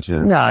battered. You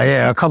know? No,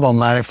 yeah, come on,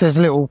 man. If there's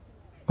a little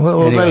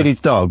Old idiot. lady's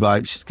dog,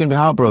 like, she's going to be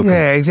heartbroken.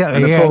 Yeah, exactly.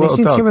 And the Yeah, poor and it's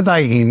little dog.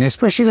 intimidating,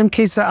 especially them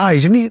kids that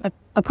age. And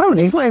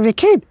apparently he's not even a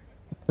kid.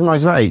 No,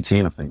 he's about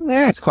 18, I think.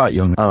 Yeah. It's quite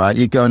young. All right,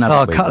 you go and have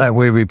Oh, a cut that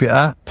weary bit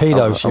out.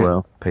 Pedo shit.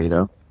 Well,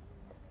 pedo.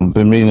 I've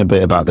been reading a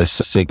bit about this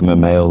Sigma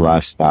male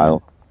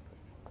lifestyle.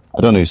 I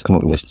don't know who's come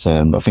up with this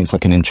term, but I think it's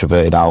like an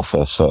introverted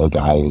alpha sort of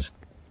guy who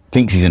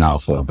thinks he's an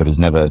alpha, but has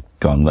never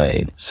gone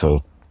laid.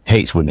 So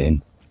hates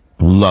women,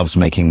 loves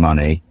making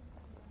money,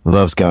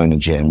 loves going to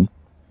gym.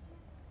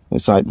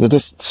 It's like they're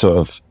just sort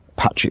of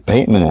Patrick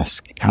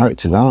Bateman-esque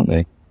characters, aren't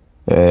they?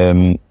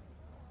 So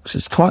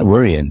it's quite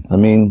worrying. I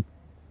mean,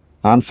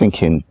 I'm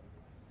thinking,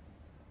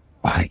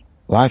 like,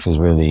 life is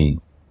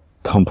really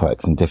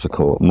complex and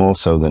difficult, more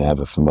so than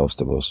ever for most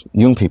of us.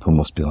 Young people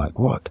must be like,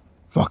 what the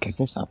fuck is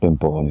this I've been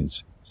born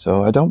into?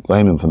 So I don't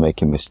blame them for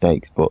making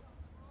mistakes, but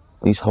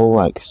these whole,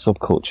 like,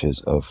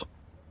 subcultures of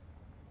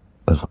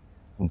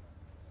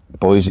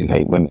boys who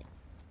hate women.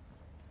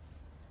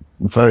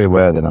 I'm very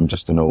aware that I'm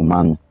just an old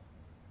man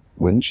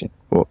winching,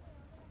 but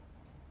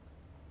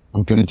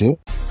I'm gonna do it.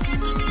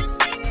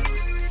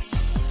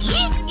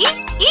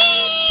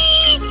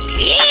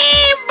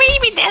 Yeah,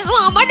 baby, that's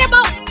what I'm on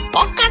about.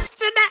 Podcast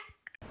tonight.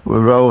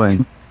 We're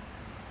rolling.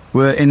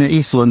 We're in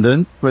East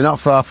London. We're not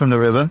far from the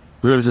river.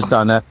 The river's just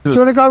down there. Do you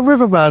want to go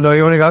riverbound or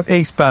you want to go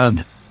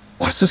eastbound?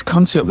 What's this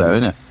country up there,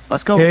 isn't it?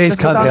 Let's go. Yeah, it is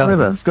let's go down country, the yeah.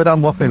 river. Let's go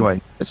down Wapping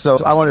Way. So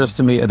I wanted us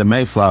to meet at the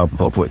Mayflower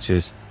pub, which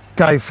is,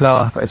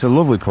 Gayflower. it's a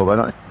lovely pub. I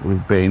don't know if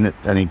we've been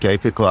any gay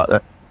people out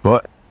there,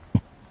 but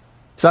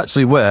it's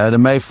actually where the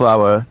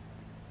Mayflower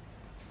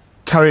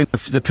carrying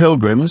the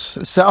pilgrims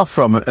set off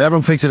from.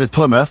 Everyone thinks it was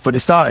Plymouth, but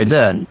it started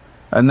there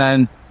and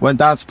then went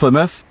down to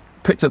Plymouth,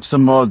 picked up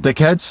some more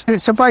dickheads.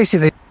 So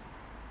basically,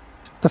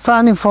 the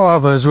founding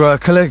fathers were a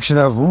collection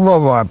of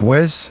Rottweiler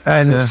boys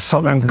and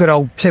some good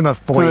old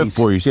Plymouth boys. Plymouth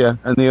boys, yeah.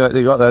 And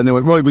they got there and they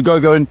went, right, we got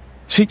to go and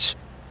teach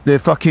the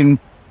fucking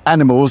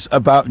animals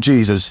about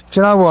Jesus. Do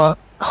you know what?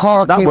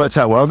 That worked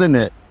out well, didn't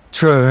it?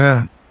 True,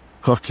 yeah.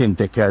 Fucking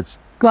dickheads.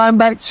 Going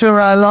back to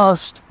our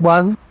last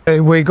one,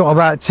 we got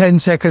about 10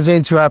 seconds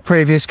into our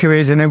previous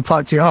careers and then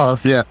fucked it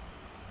off. Yeah.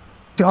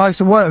 I used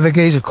to work with a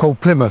geezer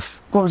called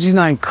Plymouth. What was his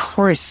name?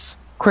 Chris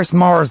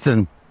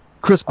Marsden.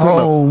 Chris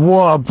Plymouth. Oh,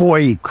 what a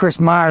boy Chris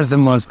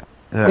Marsden was.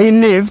 Yeah.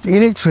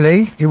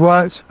 He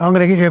worked, I'm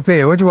going to get you a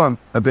beer. What do you want?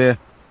 A beer.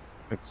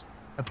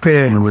 A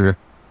beer.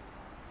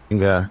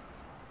 Yeah.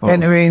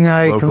 Entering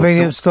a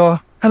convenience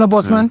store. Hello,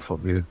 boss man. Fuck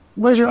you.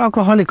 Where's your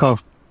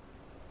alcoholico?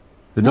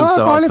 They don't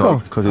sell alcohol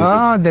because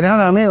de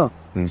nada, amigo.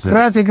 he's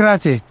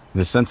Grazie.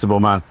 a sensible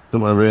man.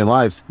 Don't want to ruin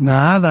lives.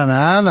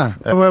 Nada.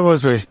 Where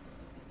was we?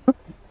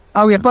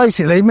 Oh, yeah,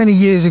 basically, many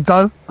years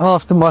ago,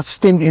 after my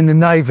stint in the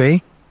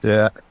Navy,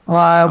 Yeah.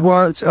 I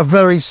worked a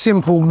very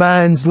simple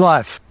man's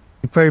life,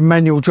 a very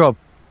manual job.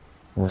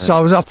 So I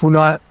was up all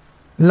night,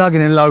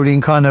 lugging and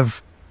loading, kind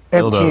of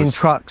emptying Dildos.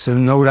 trucks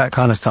and all that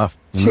kind of stuff.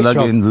 Shit job.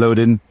 Lugging,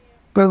 loading.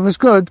 But it was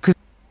good because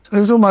it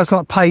was almost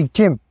like paid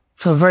gym.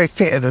 So I was very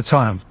fit at the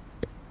time.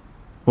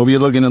 What were you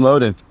lugging and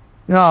loading?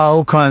 You know,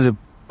 all kinds of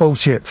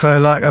bullshit for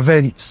like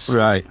events.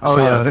 Right. Oh,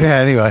 So, yeah. yeah,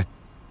 anyway.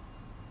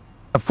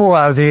 4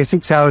 hours here,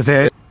 6 hours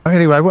there.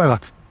 Anyway, whatever.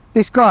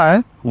 This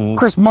guy,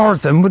 Chris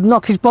Marsden, would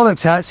knock his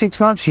bollocks out 6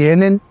 months a year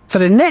and then for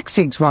the next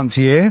 6 months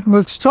a year,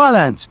 move to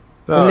Thailand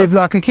and live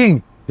like a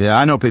king. Yeah,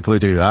 I know people who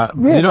do that.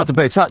 Yeah. You don't have to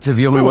pay tax if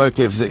you only work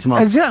here for 6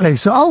 months. Exactly.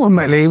 So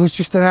ultimately, he was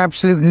just an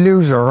absolute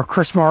loser.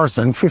 Chris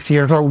Marsden, 50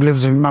 years old,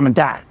 lives with mum and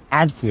dad.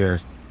 Yeah.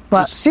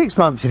 But 6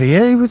 months of the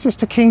year, he was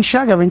just a king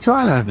shagger in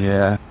Thailand.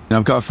 Yeah. And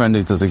I've got a friend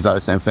who does exactly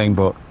the same thing,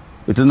 but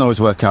it doesn't always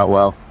work out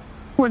well.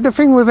 Well, the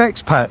thing with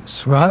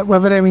expats, right,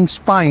 whether they're in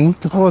Spain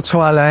or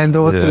Thailand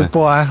or Yeah.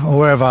 Dubai or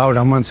wherever, hold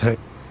on one sec.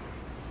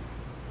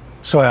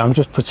 Sorry, I'm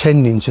just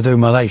pretending to do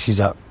my laces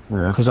up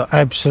Yeah. because I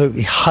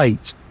absolutely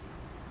hate.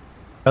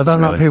 I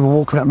don't like Really? people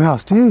walking up my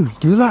house. Do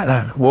you like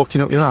that?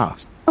 Walking up your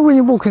ass. When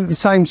you're walking at the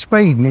same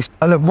speed and it's,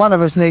 look, one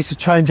of us needs to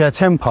change our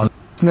tempo.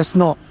 And that's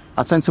not.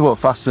 I tend to walk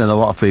faster than a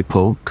lot of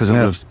people because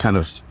I'm just kind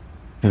of,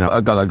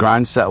 I've got a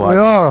grind set We like.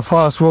 are a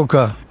fast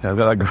walker. Yeah, I've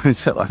got that grind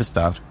set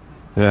lifestyle.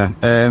 Yeah.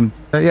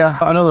 But yeah,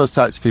 I know those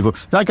types of people.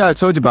 That guy I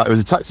told you about, he was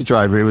a taxi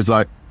driver. He was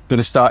like going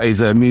to start his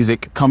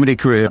music comedy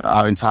career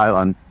out in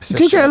Thailand.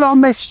 Do you get a lot of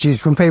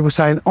messages from people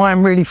saying, I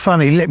am really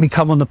funny, let me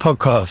come on the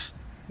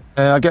podcast?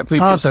 I get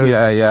people, I do.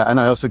 yeah. And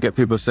I also get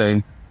people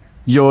saying,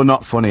 you're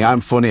not funny, I'm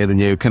funnier than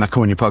you. Can I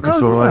come on your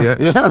podcast? Oh, Well, yeah.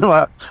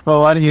 yeah.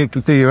 Well, why don't you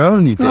do your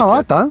own? You No,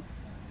 I don't.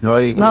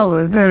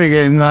 No, then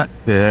again, like,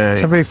 Yeah.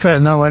 to be fair,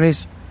 no one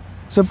is.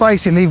 So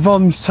basically,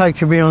 Vom's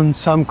taken me on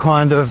some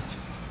kind of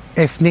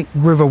ethnic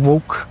river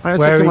walk. I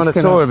where took him on a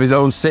he's tour of his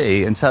own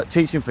city and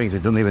teaching things he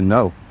doesn't even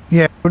know.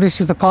 Yeah, well, this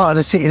is the part of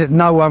the city that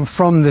no one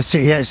from the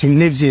city actually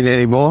lives in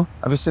anymore.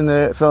 Have you seen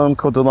the film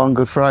called The Long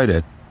Good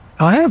Friday?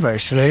 I have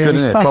actually. Good, and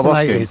isn't it's it? Bob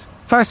fascinating. Hoskins.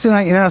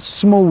 Fascinating how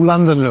small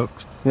London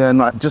looks. Yeah, and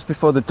like just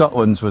before the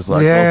Docklands was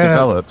like Yeah. all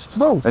developed.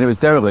 Well- And it was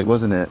derelict,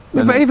 wasn't it?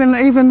 Yeah, And but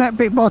even that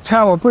bit by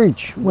Tower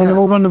Bridge, when they're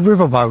all on the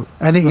riverboat,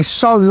 and it is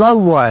so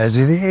low-rise,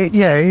 it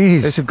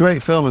is. it's a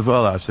great film as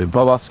well, actually.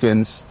 Bob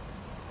Hoskins,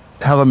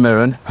 Helen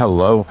Mirren.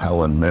 Hello,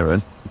 Helen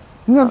Mirren.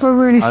 Never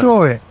really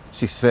saw it.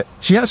 She's fit.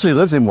 She actually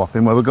lives in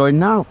Wapping, where we're going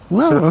now.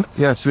 Well.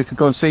 So we could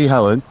go and see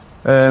Helen.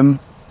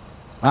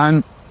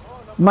 And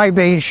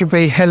Maybe it should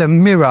be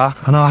Helen Mirror,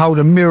 and I'll hold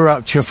a mirror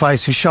up to your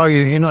face to show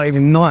you that you're not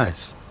even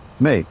nice.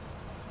 me.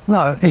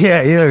 No,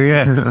 yeah,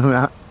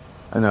 yeah.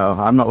 I know.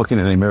 I'm not looking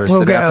in any mirrors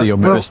We'll today get after a- your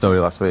mirror we'll- story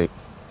last week.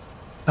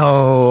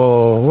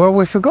 Oh, well,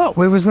 we forgot.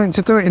 We was meant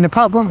to do it in the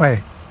pub, weren't we?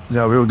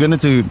 Yeah, we were going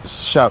to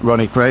shout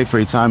Ronnie Cray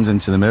 3 times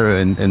into the mirror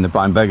in the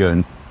Blind Beggar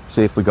and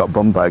see if we got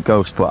bummed by a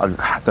ghost, but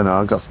I don't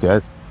know, I got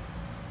scared.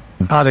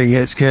 I didn't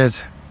get scared.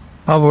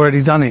 I've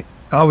already done it.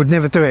 I would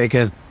never do it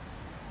again.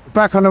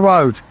 Back on the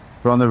road,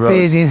 We're on the road.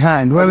 beers in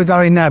hand. Where are we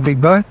going now,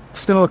 big boy?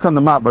 Still look on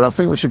the map, but I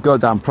think we should go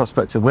down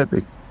Prospect of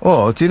Whitby.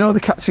 Oh, do you know the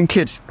Captain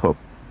Kidd pub?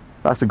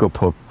 That's a good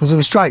pub. Was it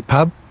a straight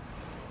pub?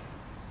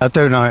 I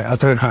don't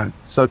know.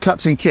 So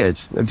Captain Kidd,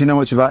 do you know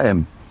much about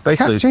him?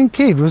 Basically, Captain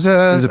Kidd was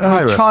a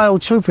pirate.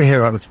 child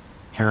superhero.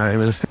 he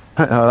was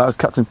oh, that was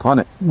Captain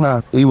Planet.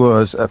 Well, He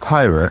was a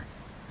pirate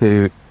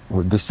who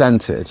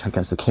dissented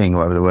against the king,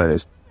 whatever the word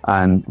is.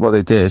 And what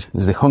they did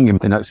is they hung him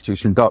in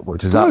Execution Dock,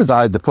 which is Good.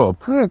 outside the pub.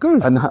 yeah,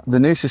 good. And the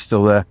noose is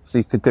still there, so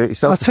you could do it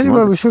yourself. I'll if tell you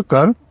where we wanted. should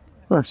go.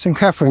 St.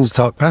 Catherine's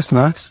Dock. That's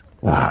nice.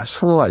 It's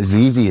full of like ZZ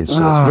and shit. It's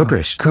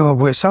rubbish. God,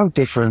 we're so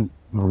different.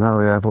 Oh, no,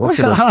 yeah, but look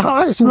at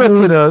us.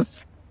 Look at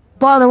us.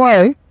 By the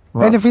way,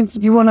 anything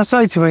you want to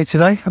say to me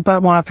today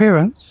about my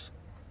appearance?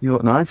 You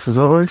look nice, as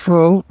always.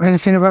 Well,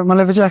 anything about my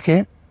leather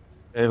jacket?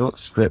 It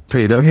looks a bit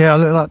pedo. Yeah, I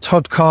look like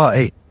Todd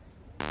Carty.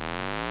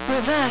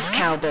 Reverse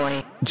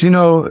cowboy. Do you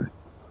know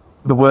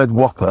the word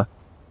whopper?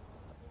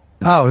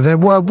 Oh, the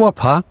word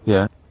whopper?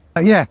 Yeah.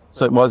 Yeah.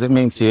 So what does it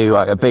mean to you,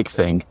 like a big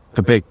thing?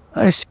 A big...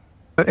 It's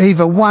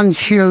either one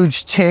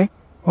huge tit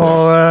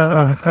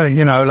or,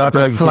 you know, like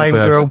Burger a King flame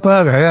burger. grilled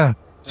burger, yeah. Do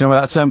you know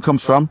where that term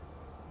comes from?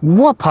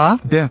 Whopper?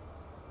 Yeah.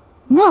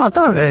 No, I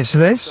don't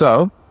actually.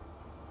 So,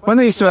 when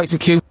they used to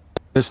execute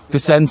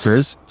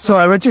dissenters...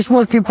 Sorry, we're just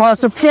walking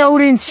past a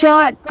building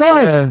site.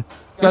 Guys,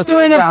 we're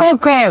doing a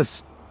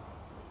podcast.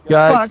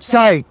 Guys, Fuck's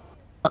sake.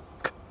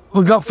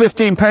 we've got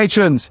 15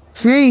 patrons.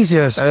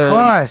 Jesus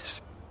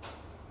Christ.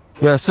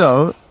 Yeah,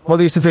 so, what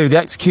they used to do, they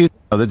execute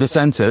the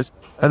dissenters,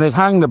 and they'd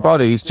hang the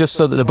bodies just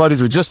so that the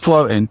bodies were just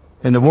floating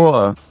in the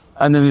water,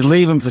 and then they'd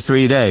leave them for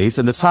 3 days,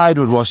 and the tide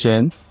would wash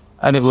in,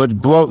 and it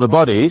would blow up the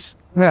bodies.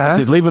 Yeah. So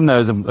they'd leave them there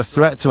as a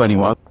threat to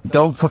anyone.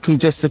 Don't fucking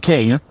diss the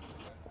king.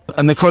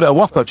 And they called it a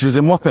whopper, which was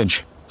in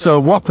Wappage. So a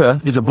whopper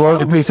is a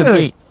bloated piece of really?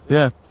 meat.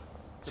 Yeah.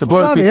 It's a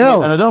bloated Bloody piece of hell.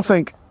 meat, and I don't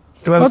think...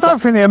 I don't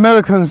think the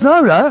Americans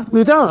know that.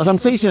 We don't. I'm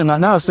teaching them that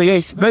now. So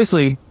yeah,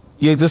 basically,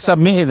 you're just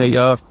admitting that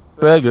your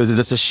burgers are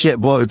just a shit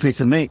bloated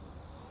piece of meat.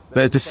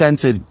 They're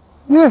dissented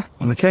Yeah.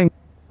 on the king.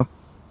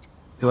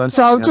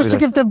 So just to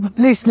give the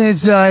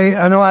listeners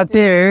an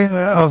idea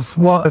of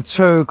what are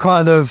two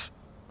kind of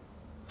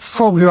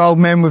 40-year-old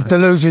men with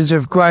delusions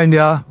of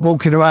grandeur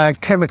walking around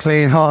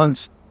chemically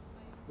enhanced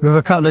with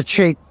a couple of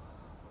cheap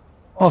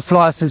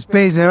off-licensed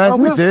beers in their hands.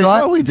 What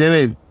are we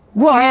doing?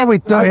 What are we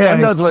doing? Yeah,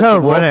 I'm not it's letting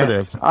terrible, you walk isn't for it?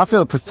 this. I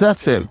feel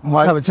pathetic.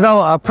 Like, No, but do you know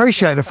what? I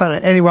appreciate the fact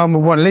that anyone would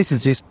want to listen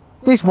to this.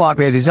 This might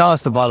be a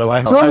disaster, by the way.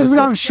 As long as we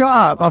don't shut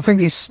up, I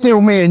think it's still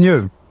me and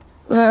you.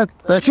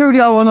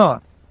 Studio or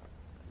not.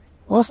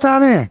 What's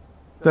down here?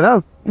 don't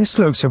know. This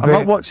looks a I'm not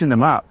bit... watching the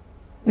map.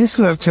 This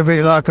looks a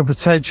bit like a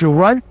potential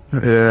rape.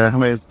 Yeah, I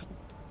mean,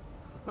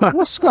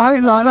 What's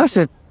going like? That's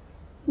a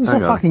Hang on.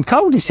 fucking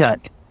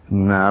cul-de-sac.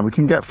 nah, we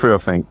can get through, I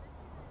think.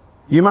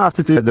 You might have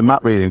to do the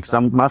map reading,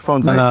 because my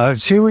phone's like, No,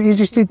 see what you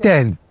just did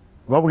then?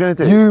 what we're going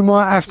to do? You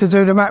might have to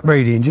do the map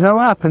reading. Do you know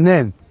what happened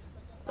then?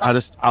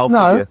 I'll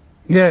No. figure.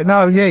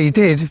 Yeah, you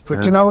did. But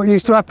do you know what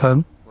used to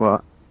happen?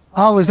 What?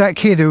 I was that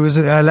kid who was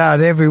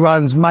allowed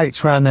everyone's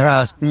mates round their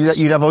house.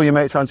 You'd have all your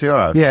mates round to your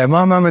house? Yeah,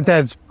 my mum and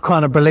dad's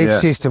kind of belief Yeah.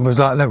 system was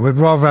like, look, we'd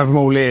rather have them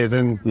all here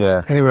than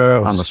Yeah. anywhere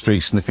On the else. street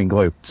sniffing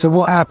glue. So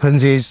what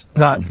happens is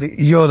that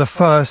you're the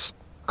first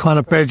kind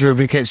of bedroom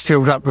that gets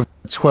filled up with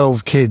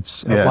 12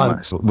 kids at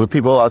once. Were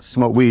people allowed to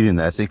smoke weed in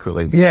there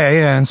secretly?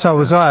 Yeah, and so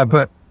was I,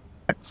 but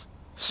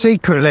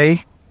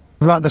secretly,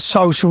 like the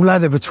social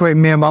ladder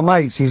between me and my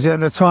mates is at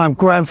the time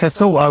Grand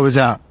Theft Auto was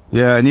out.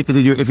 Yeah, and if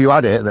you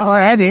had it, then I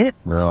had it,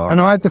 Right. and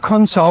I had the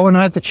console, and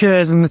I had the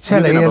chairs and the you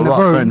telly didn't have and a the lot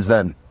of room. friends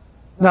then.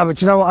 No, but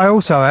do you know what I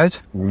also had?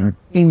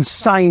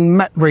 Insane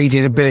map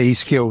reading ability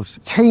skills.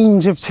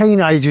 Teams of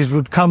teenagers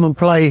would come and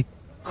play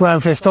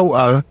Grand Theft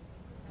Auto,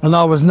 and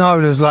I was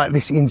known as like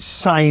this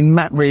insane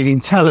map reading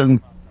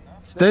talent.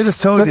 They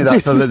just told you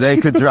that so that they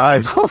could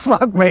drive. Oh,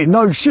 fuck me,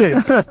 no shit.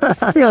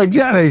 Yeah,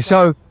 exactly.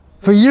 So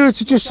for you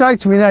to just say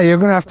to me now, you're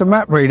going to have to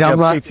map read, I'm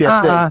Yeah, like,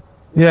 PTSD.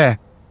 yeah,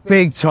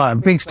 big time,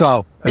 big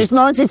style. It's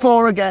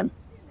 94 again.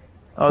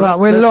 Oh, Right, that's-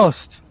 we're that's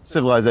lost.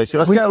 Civilization.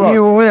 Let's We, get lost.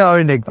 we are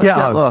in the Let's get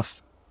ghetto.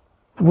 lost.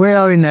 We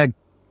are in the...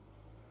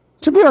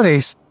 To be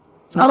honest,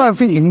 I don't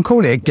think you can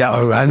call it a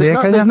ghetto around here,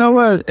 can There's you?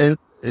 nowhere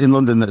in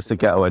London that's the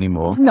ghetto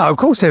anymore. No, of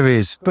course there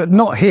is, but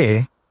not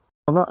here.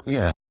 Well,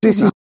 yeah.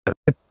 This is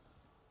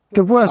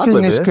the worst I'd thing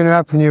live that's here. going to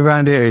happen to you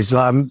around here is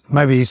like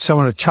maybe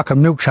someone will chuck a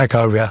milkshake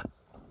over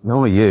you.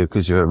 Only you,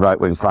 because you're a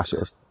right-wing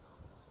fascist.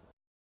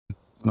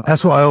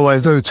 That's what I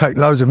always do, take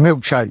loads of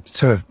milkshakes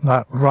to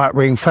like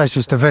right-wing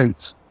fascist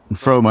events. And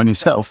throw them on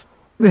yourself.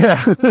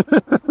 Yeah.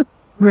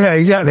 Yeah,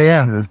 exactly,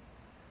 yeah.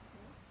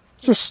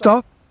 Just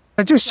stop.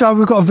 Just so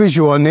we've got a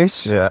visual on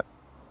this. Yeah.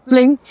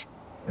 Blink.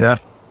 Yeah.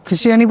 Can you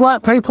see any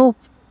white people?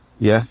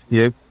 Yeah,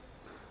 you.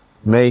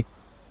 Me.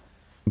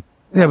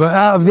 Yeah, but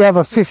out of the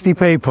other 50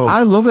 people.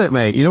 I love it,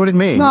 mate. You know what it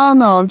means? No,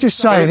 I'm just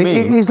saying, What it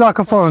it means- is like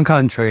a foreign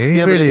country.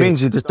 Yeah, really but it is.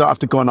 means you just don't have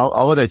to go on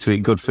holiday to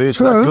eat good food.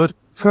 So True. that's good.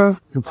 True. You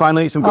can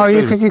finally eat some good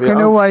Oh, food. you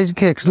can always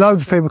get, because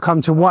loads of people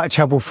come to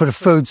Whitechapel for the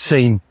food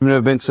scene. You've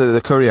never been to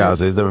the curry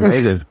houses. They're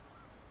amazing.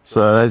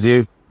 So there's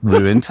you.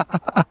 Ruined.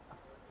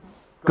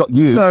 Got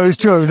you. No, it's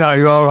true. No,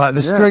 you're all right.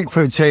 The Yeah. street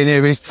food scene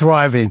here is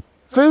thriving.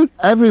 Food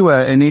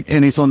everywhere in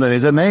East London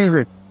is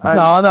amazing. No,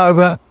 I know,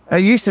 but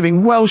It used to be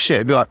well shit.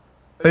 It'd be like,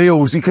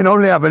 eels. You can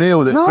only have an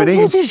eel that's no, been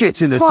eating what is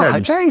shit in the fuck,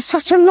 Thames. that is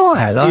such a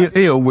lie. Like,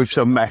 Eel with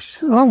some mesh.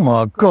 oh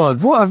my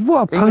God, what a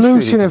English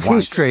pollution food of is wank.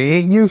 history.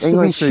 It used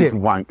English to food be is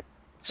shit. wank.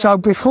 So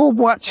before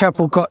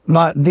Whitechapel got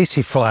like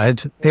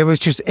thisified, there was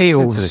just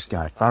Listen to this eels.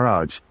 guy,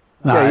 Farage.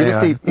 No, yeah, you just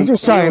anyway, eat. I'm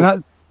just saying, eels.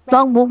 like,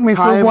 don't walk me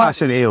High through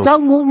mass and eels.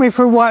 Don't walk me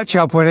through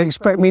Whitechapel and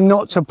expect me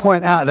not to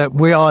point out that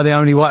we are the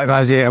only white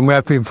guys here and we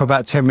have been for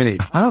about 10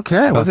 minutes. I don't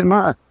care. What does it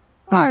matter?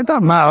 No, it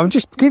doesn't matter. I'm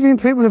just giving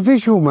people a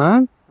visual,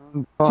 man.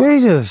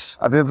 Jesus.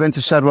 Have you ever been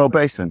to Shadwell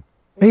Basin?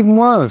 Even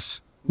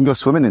worse. You can go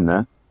swimming in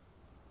there.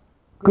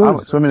 I Good.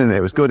 went swimming in it.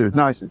 It was good. It was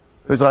nice. It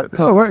was like,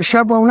 Oh, we're at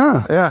Shadwell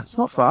now. yeah, it's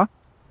not far.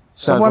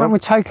 So why don't we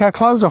take our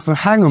clothes off and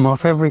hang them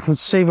off every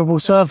conceivable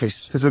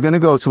surface? Because we're going to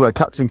go to where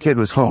Captain Kidd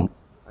was hung,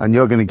 and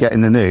you're going to get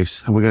in the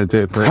noose, and we're going to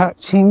do it for him.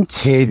 Captain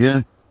Kidd.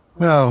 Yeah.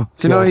 Oh,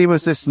 Do you know he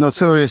was this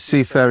notorious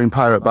seafaring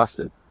pirate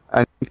bastard,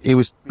 and he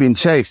was being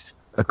chased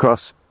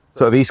across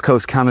sort of East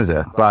Coast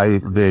Canada by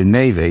the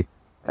Navy,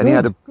 and he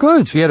had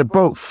a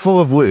boat full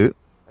of loot,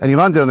 and he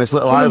landed on this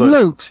little island.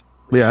 Loot.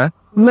 Yeah.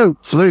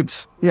 Loot.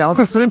 Loot. Yeah, I'm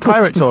in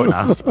pirate talk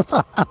now.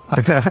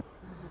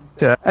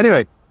 Yeah.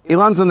 Anyway, he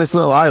lands on this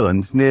little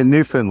island near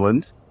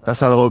Newfoundland.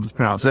 That's how the locals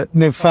pronounce it.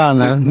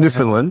 Newfoundland.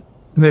 Newfoundland.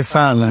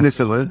 Newfoundland.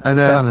 Newfoundland. And,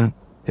 Newfoundland.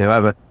 yeah,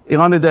 whatever. He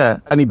landed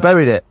there and he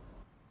buried it.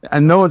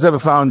 And no one's ever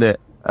found it.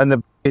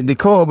 And they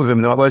caught up with him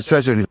and they're like, where's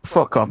treasure? And he's like,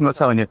 fuck off, I'm not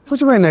telling you. What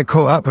do you mean they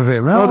caught up with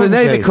him? Oh, the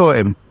Navy caught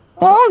him.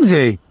 How old is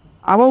he?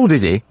 How old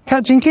is he?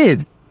 Captain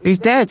Kidd. He's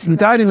dead. He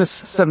died in the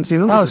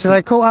 1700s. Oh, so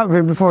they caught up with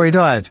him before he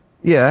died.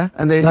 Yeah,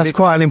 and That's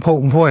quite an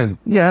important point.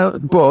 Yeah,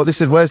 but they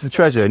said, where's the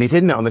treasure? And he'd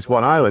hidden it on this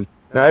one island.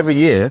 Now, every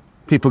year,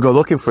 people go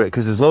looking for it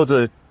because there's loads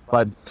of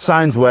like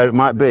signs where it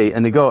might be,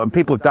 and they go, and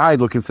people died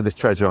looking for this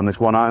treasure on this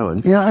one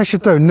island. Yeah, I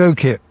should do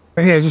nuke it.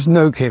 Yeah, just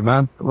nuke it,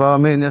 man. Well, I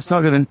mean, that's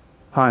not going to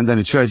find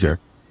any treasure.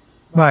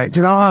 Right, do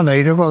you know what I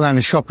need? I've got to go in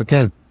the shop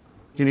again.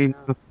 You need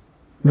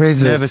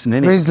Rizzlers. Nervous,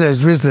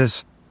 innit?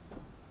 Rizzlers.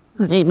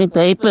 Name me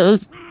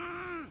papers.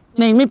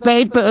 Name me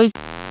papers.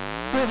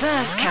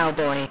 Reverse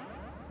cowboy.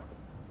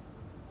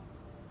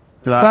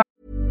 like,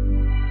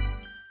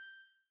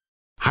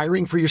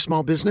 Hiring for your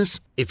small business?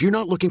 If you're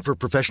not looking for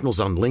professionals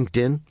on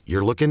LinkedIn,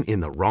 you're looking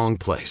in the wrong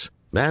place.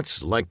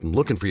 That's like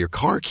looking for your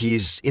car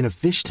keys in a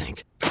fish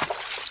tank.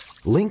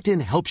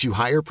 LinkedIn helps you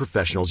hire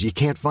professionals you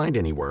can't find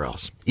anywhere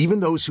else,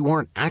 even those who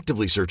aren't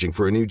actively searching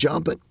for a new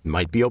job but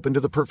might be open to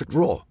the perfect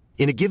role.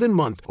 In a given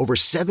month, over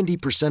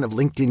 70% of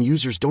LinkedIn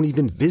users don't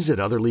even visit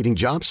other leading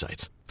job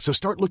sites. So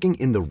start looking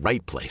in the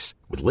right place.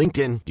 With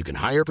LinkedIn, you can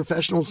hire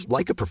professionals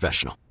like a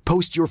professional.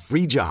 Post your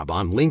free job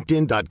on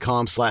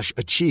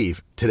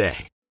linkedin.com/achieve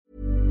today.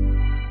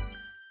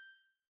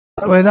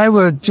 Well, they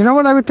were, do you know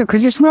what they would do?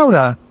 Could you smell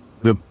that?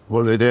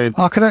 what are they doing?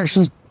 I could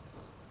actually,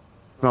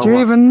 Not do you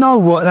what? even know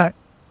what that,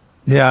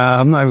 yeah,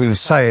 I'm not even going to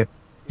say it.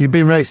 You've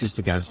been racist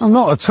again. I'm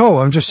not at all.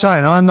 I'm just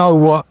saying, I know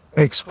what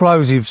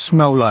explosives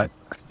smell like.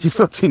 You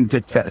fucking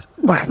dickhead.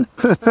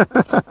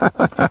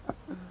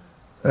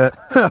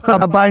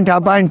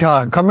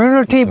 Banter.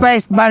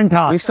 Community-based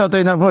banter. We start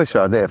doing that voice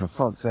right there, for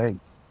fuck's sake.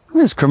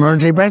 It's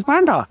community-based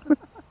banter.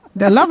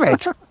 They love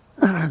it.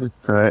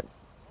 Right.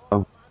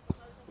 Oh,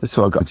 this is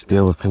what I've got to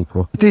deal with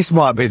people. This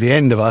might be the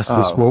end of us,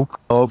 this Oh, walk.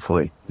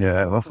 Hopefully.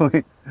 Yeah,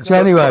 hopefully. So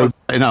anyway,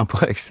 in our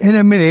place. in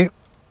a minute,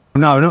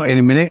 no, not in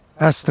a minute,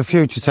 that's the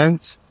future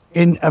tense.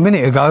 In a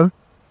minute ago,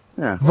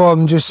 Yeah.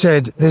 Vom just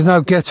said there's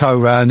no ghetto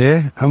around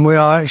here, and we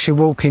are actually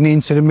walking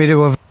into the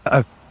middle of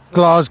a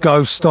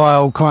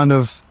Glasgow-style kind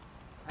of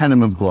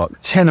Tenement block.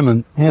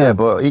 tenement. Yeah,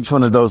 but each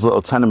one of those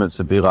little tenements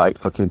would be like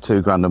fucking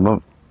 $2,000 a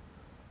month.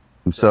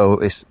 So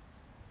it's,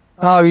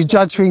 Oh, you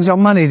judge things on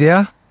money, do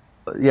you?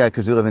 yeah,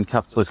 because we live in a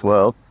capitalist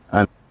world,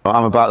 and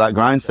I'm about that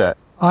grind set.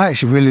 I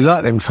actually really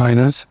like them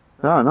trainers.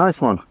 Oh,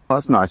 nice one.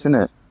 That's nice, isn't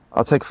it?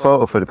 I'll take a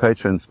photo for the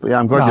patrons. But yeah,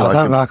 I'm glad No, you I like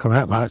don't them. like them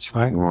that much,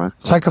 mate. Right.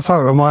 Take a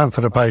photo of mine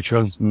for the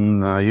patrons.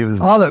 No, you.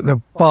 I look the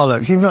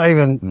bollocks. You've not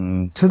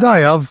even...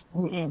 Today, I've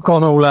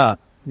gone all out.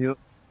 You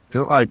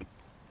look like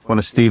one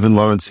of Stephen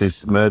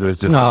Lawrence's murderers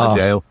just No. out of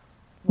jail.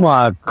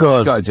 My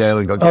God. Got to jail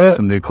and got to get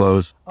some new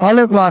clothes. I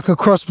look like a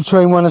cross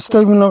between one of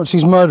Stephen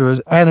Lawrence's murderers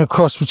and a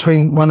cross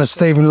between one of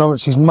Stephen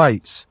Lawrence's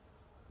mates.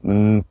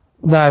 Now,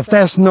 if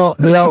that's not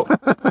the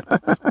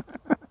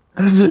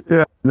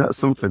Yeah, that's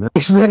something.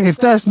 if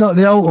that's not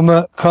the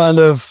ultimate kind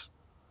of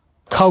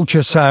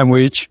culture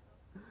sandwich,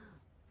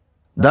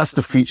 That's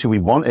the future we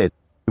wanted.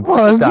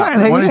 well,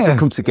 exactly. We wanted Yeah. to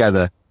come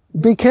together.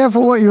 Be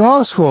careful what you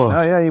ask for.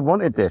 Oh, yeah, he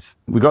wanted this.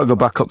 We've got to go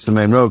back up to the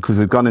main road because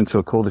we've gone into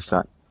a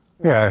cul-de-sac.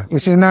 Yeah,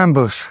 it's an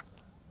ambush.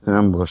 It's an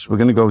ambush. We're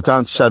going to go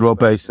down to Shadwell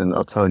Basin,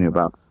 I'm telling you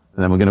about.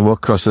 And then we're going to walk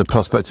across to the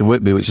Prospect of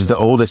Whitby, which is the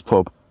oldest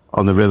pub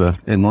on the river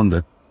in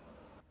London.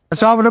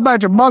 So I would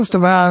imagine most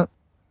of our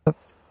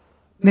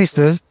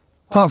listeners,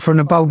 apart from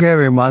the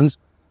Bulgarian ones,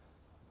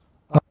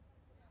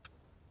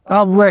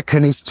 I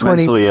reckon it's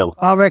 20. Mentally ill.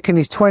 I reckon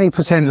it's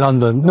 20%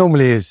 London.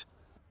 Normally is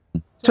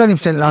 20%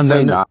 Saying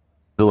London. that,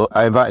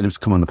 I invited him to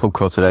come on the pub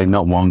crawl today.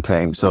 Not one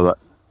came. So that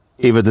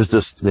either there's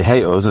just, they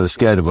hate us or they're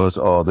scared of us,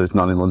 or there's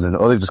none in London,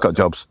 or they've just got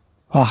jobs.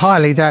 I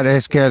highly doubt they're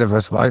scared of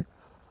us, mate.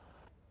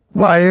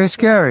 Why are you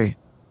scary?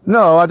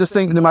 No, I just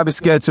think they might be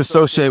scared to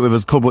associate with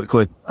us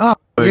publicly. Oh,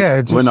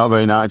 yeah. We're not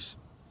very nice.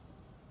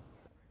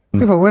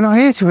 Yeah, but we're not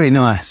here to be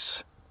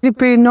nice. Did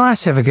being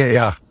nice ever get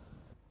you?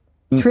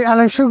 Do you think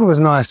Alan Sugar was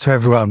nice to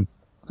everyone?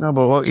 No,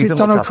 but what, Do you think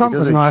Donald Trump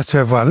was nice to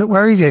everyone? Look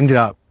where he's ended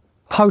up.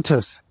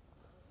 POTUS.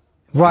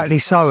 Rightly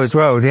so as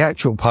well, the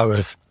actual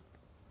POTUS.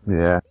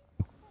 Yeah.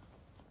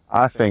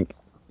 I think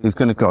he's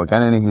going to go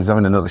again and he's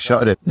having another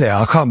shot at it. Yeah,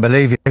 I can't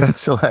believe it.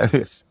 It's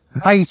hilarious.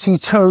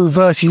 82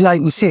 versus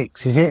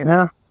 86, is it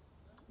now?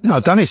 No,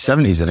 done his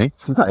 70s, isn't he?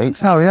 He's not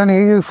 80. No, he's only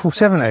a youthful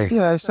 70.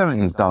 Yeah, his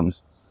 70s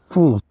dons.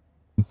 Ooh.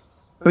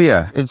 But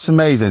yeah, it's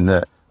amazing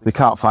that they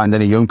can't find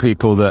any young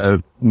people that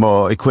are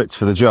more equipped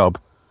for the job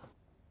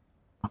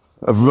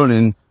of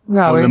running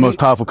one of the most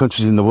powerful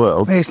countries in the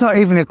world. It's not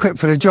even equipped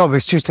for the job,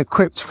 it's just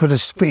equipped for the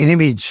spitting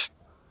image.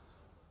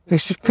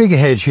 It's just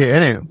figurehead shit,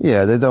 isn't it?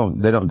 Yeah, they don't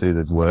do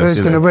the work.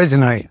 It's going to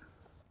resonate.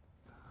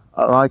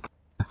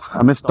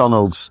 I miss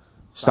Donald's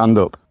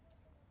stand-up.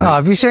 Oh,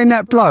 have you seen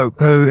that bloke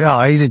who,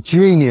 he's a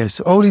genius.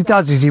 All he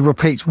does is he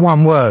repeats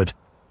one word.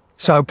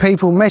 So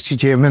people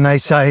message him and they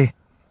say,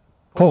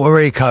 Puerto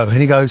Rico.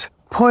 And he goes,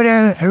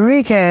 Puerto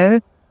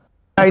Rico.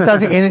 And he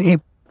does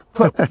it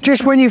but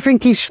just when you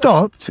think he's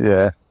stopped,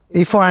 Yeah.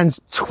 he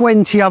finds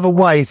 20 other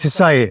ways to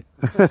say it.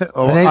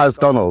 Or And then- as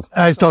Donald.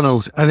 As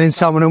Donald. And then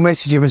someone will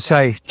message him and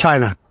say,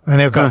 China. And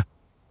they'll go,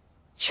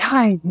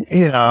 China.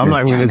 You know, I'm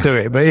not even going to do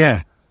it, but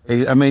yeah.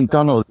 I mean,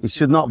 Donald, he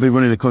should not be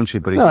running the country,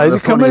 but he's No, one he's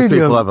of the a funniest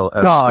comedian. people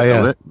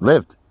ever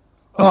lived.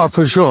 Oh,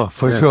 for sure,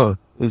 sure.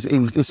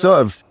 He's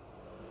sort of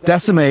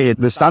decimated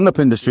the stand-up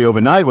industry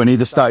overnight when he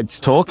just started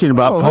talking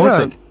about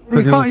politics.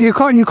 Yeah. You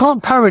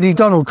can't parody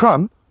Donald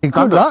Trump.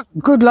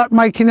 Good luck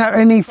making that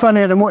any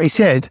funnier than what he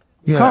said.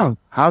 You can't.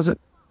 How's it?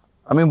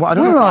 I mean, I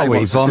don't Where know. are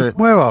we, Von?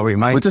 Where are we,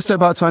 mate? We're just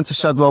about to enter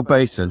Shadwell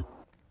Basin.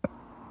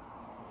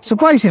 So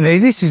basically,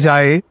 this is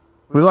a...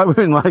 We're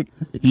in like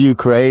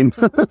Ukraine.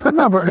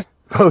 No, but...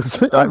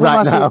 like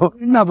right now.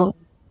 No, but...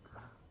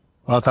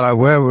 I don't know,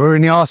 we're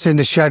in the arse end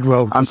of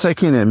Shadwell. I'm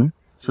taking him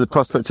to the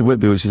Prospect of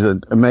Whitby, which is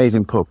an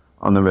amazing pub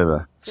on the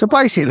river. So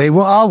basically,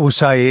 what I will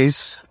say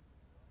is,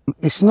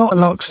 it's not a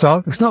lock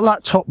stock. It's not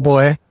like Top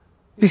Boy.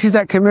 This is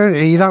that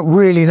community you don't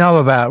really know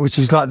about, which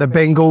is like the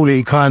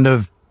Bengali kind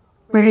of...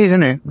 It is,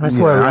 isn't it? That's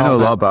where we I know a are.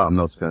 lot about them,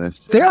 though, to be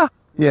honest. Yeah?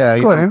 Yeah,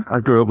 Go on, then. I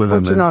grew up with What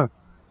them. do you know?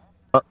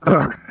 They're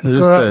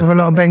Grew up with a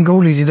lot of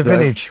Bengalis in the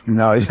village.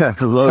 No, yeah,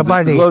 there's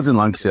loads in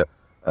Lancashire.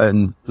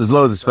 And there's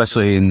loads,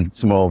 especially in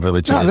small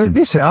villages. No,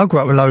 listen, I grew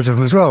up with loads of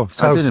them as well.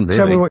 So I didn't really.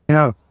 tell me what you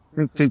know.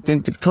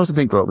 Of course I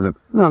didn't grow up with them.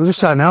 No, I'm just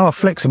saying now, I'm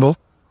flexible.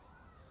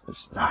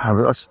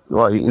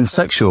 What, in a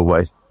sexual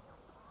way?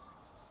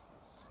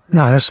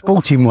 No, in a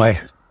sporting way.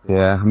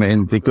 Yeah, I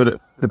mean, they're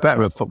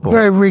better at football.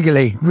 Very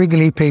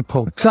wriggly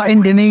people. It's like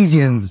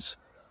Indonesians.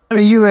 The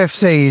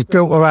UFC is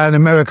built around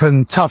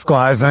American tough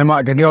guys. They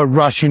might get the odd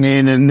Russian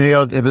in and the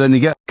odd... Yeah, but then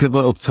they get good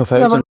little tough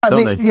Yeah, Asians, but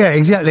don't they? yeah,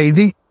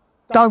 exactly.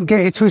 Don't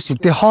get it twisted.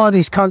 The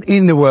hardest cunt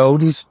in the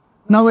world is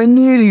nowhere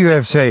near the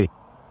UFC.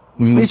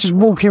 He's just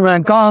walking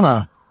around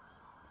Ghana.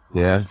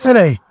 Yeah. Isn't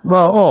he?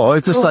 Well, or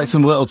it's just like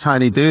some little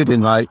tiny dude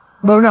in like,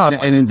 Well, no.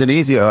 in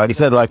Indonesia. Like he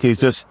said, like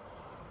he's just...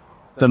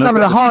 No, but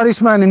the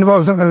hardest man in the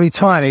world is not going to be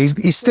tiny.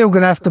 He's still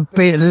going to have to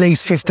be at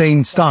least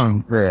 15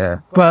 stone. Yeah.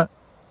 But,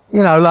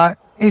 you know, like,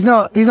 he's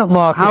not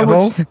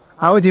marketable.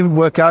 How would you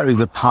work out who's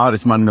the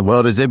hardest man in the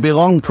world? It'd be a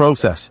long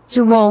process. It's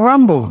a Royal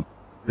Rumble.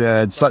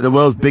 Yeah, it's like the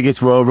world's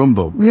biggest Royal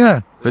Rumble.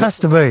 Yeah, But- has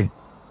to be.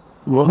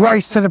 What?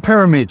 Race to the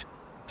pyramid.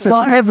 It's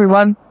like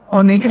everyone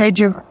on the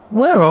edge of...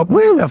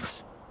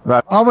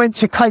 Right. I went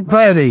to Cape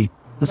Verde.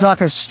 It's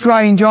like a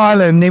strange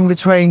island in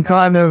between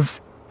kind of...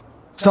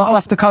 It's like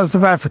off the coast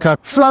of Africa.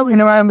 Floating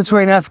around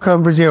between Africa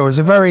and Brazil. It's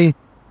a very...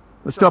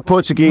 It's got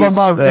Portuguese.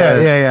 remote...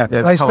 Yeah. it's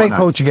They speak colonised.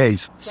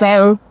 Portuguese.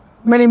 So,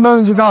 many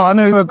moons ago, I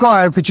knew a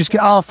guy who could just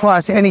get half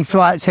price any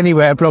flights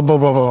anywhere, blah, blah,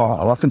 blah,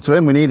 blah. What happened to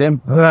him? We need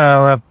him.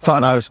 Well,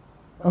 fuck knows.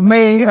 And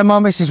me and my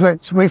missus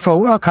we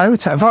thought, okay, we'll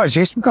take advantage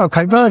of this. We'll go to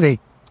Cape Verde.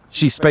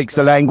 She speaks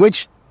the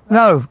language.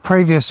 No,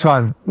 previous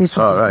one. This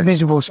was Oh, right.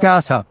 miserable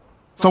scouser.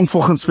 Don't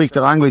fucking speak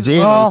the language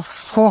either. Oh,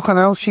 fucking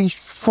hell, she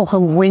fucking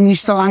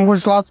whinged the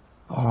language, lads.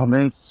 Oh,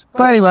 mate.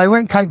 But anyway,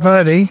 went Cape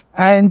Verde,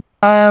 and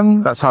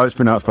That's how it's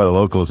pronounced by the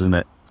locals, isn't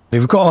it? we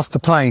got off the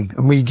plane,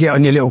 and we get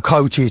on your little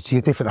coaches to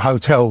your different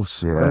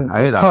hotels. And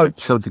I hear that. coach-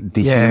 So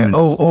yeah,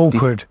 all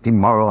awkward. The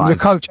Demoralised.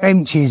 coach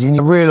empties, and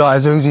you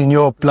realise who's in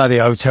your bloody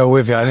hotel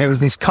with you, and it was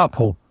this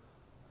couple.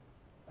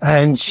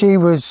 And she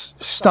was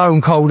stone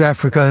cold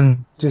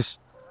African,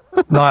 just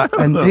like,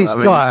 and this That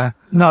means- guy,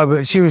 no,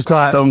 but she was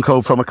like, Stone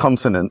cold from a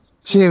continent.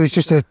 she was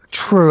just a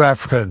true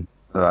African.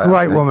 Right,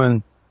 Great okay.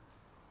 woman.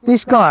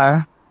 This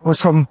guy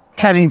was from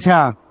Canning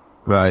Town.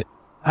 Right. Is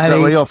And that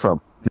he- where you're from?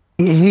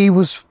 He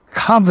was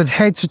covered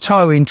head to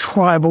toe in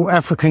tribal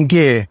African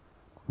gear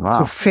Wow.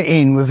 to fit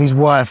in with his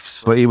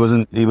wife's. But he was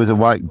a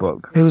white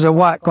bloke. He was a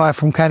white guy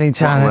from Canning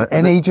Town, Well,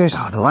 and he just,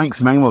 Oh, the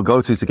lengths men will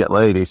go to get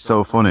laid is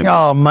so funny.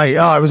 oh mate,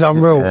 oh, it was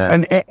unreal. Yeah.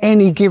 And at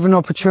any given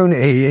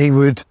opportunity, he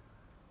would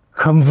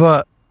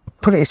convert.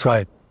 Put it this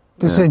way,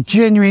 there's a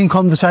genuine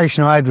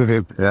conversation I had with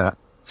him. Yeah.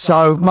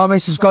 So my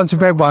missus has gone to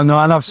bed one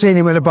night, and I've seen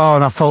him at the bar,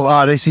 and I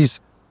thought, oh, this is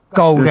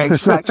gold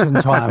extraction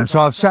time. So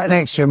I've sat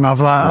next to him, and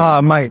I've like,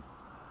 oh mate,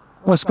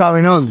 what's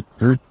going on?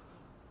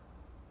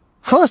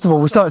 First of all,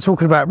 we started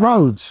talking about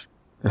roads.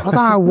 I don't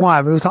know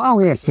why, but it was like, oh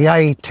yes, the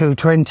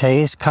A220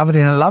 is covered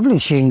in a lovely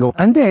shingle.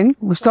 And then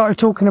we started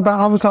talking about,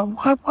 I was like,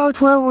 why'd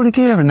you wear all the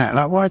gear in that?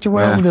 Like, why'd you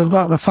wear all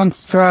the fun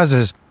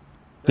trousers?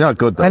 Yeah,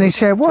 good though. And he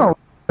said, well,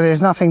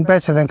 there's nothing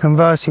better than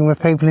conversing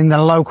with people in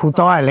the local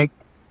dialect.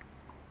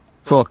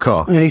 Fuck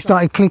off. And he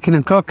started clicking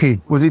and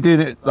clocking. Was he doing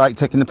it like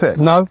taking the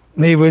piss? No,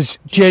 he was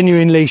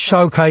genuinely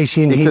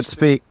showcasing He could his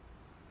speak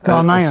a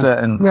Ghanaian.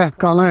 certain... Yeah,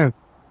 Ghanaian.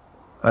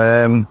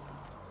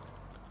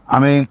 I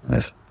mean,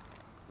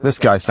 this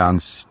guy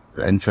sounds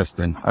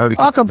interesting.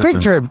 I can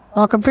picture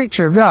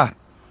him. Yeah.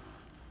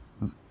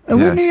 And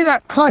Yeah. we're near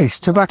that place,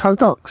 Tobacco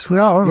Docks. We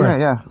are, aren't we?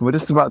 Yeah. We're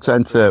just about to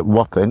enter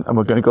Wapping, and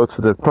we're going to go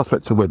to the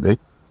Prospect of Whitby,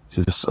 which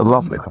is just a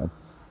lovely one.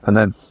 And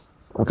then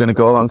we're going to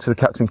go along to the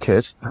Captain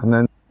Kidd, and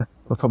then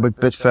we'll probably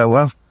bid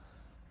farewell.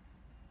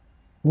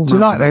 Do you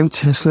like them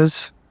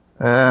Teslas?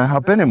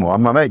 I've been in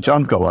one. My mate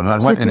John's got one,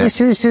 and I went in it.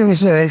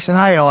 It's an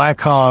AI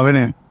car,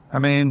 isn't it? I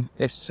mean,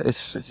 it's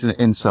an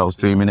incel's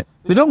dream, innit?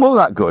 They don't go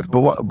that good, but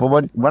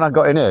when I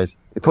got in it,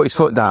 he put his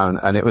foot down,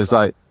 and it was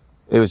like,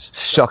 it was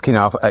shocking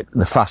how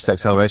the fast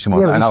acceleration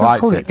was, but and I you should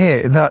liked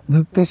call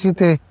it. This is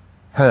the...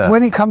 Her.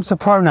 When it comes to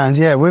pronouns,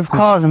 with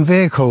cars and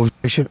vehicles,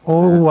 we should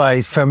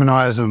always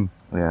feminize them.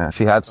 Yeah,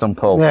 she had some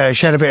pull. Yeah,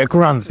 she had a bit of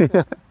grunt.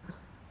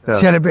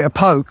 She had a bit of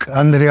poke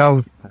under the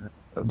old...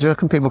 Do you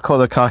reckon people call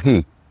their car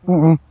he?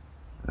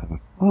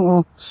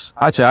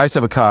 Actually, I used to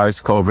have a car,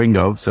 it's called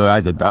Ringo, so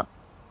I did that.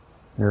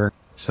 Yeah.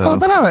 So, I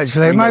don't know,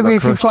 actually. Ringo Maybe got if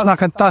you've crushed. got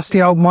like a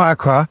dusty old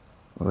Micra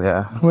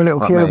Yeah. or a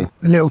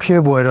little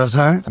cuboid or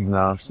something. No,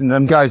 I've seen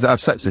them guys that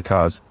have sex with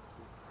cars.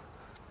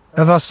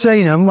 Have I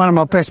seen them? One of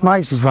my best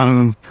mates is one of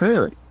them.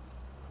 Really?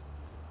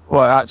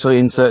 Well, it actually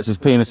inserts his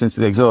penis into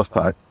the exhaust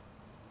pipe.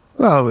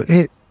 Well,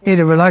 in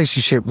a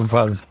relationship with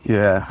one.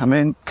 Yeah. I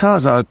mean,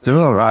 cars they're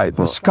alright,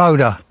 but...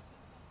 Skoda.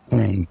 I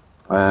mean...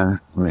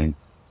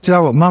 Do you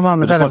know what? My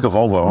mum and Just dad... like a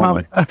Volvo,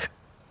 aren't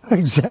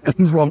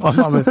Exactly what my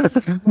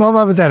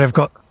mum and dad have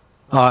got.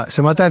 Alright,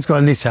 so my dad's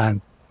got a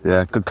Nissan.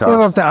 Yeah, good They're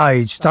cars. of that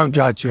age. Don't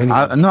judge you. Anyway.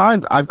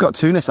 I've got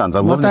two Nissans.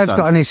 I My love dad's Nissans.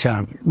 got a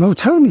Nissan. Well,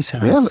 two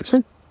Nissans. Yeah, but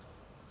two.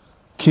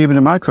 Cuban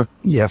and Micro.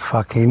 Yeah,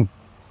 fucking.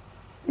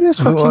 This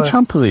fucking What?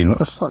 trampoline. What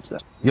the fuck's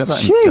that? You have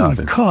that in the Gee,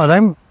 garden.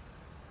 God,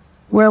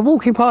 we're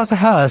walking past the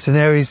house and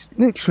there is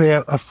literally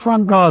a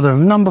front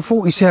garden, number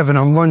 47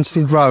 on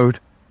Ronstead Road.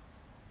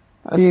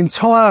 The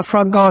entire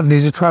front garden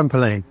is a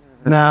trampoline.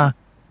 Now,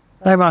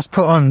 they must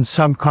put on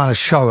some kind of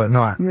show at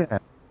night. Yeah.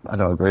 I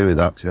don't agree with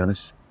that, to be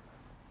honest.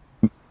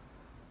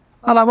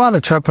 I don't want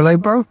a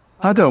trampoline, bro.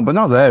 I don't, but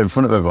not there in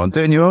front of everyone.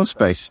 Do it in your own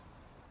space.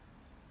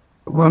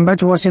 Well,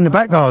 imagine what's in the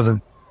back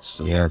garden. It's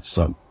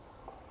don't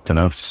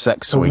know,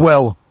 sex A swing.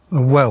 well.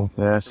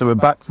 Yeah, so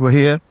we're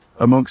here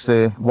amongst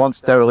the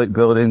once derelict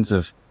buildings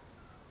of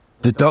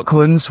the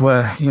Docklands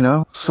where,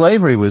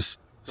 slavery was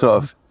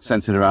sort of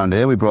centered around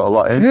here. We brought a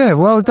lot in. Yeah,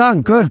 well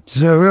done. Good.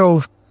 It's a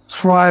real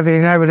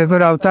thriving over the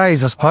good old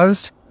days, I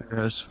suppose.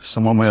 There's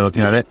someone way of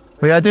looking at it.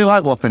 But yeah, I do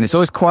like Wapping. It's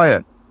always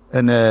quiet.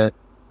 And,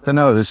 don't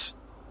know, there's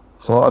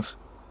a lot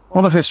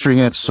of history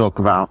here to talk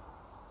about.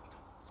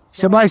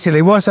 So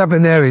basically, what's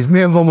happened there is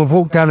me and Vom have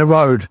walked down the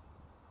road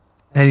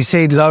and you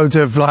see loads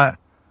of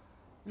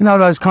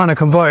those kind of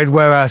converted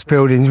warehouse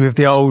buildings with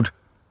the old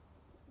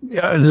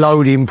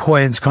loading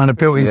points kind of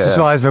built into the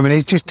side of them. And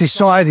he's just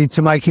decided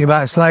to make it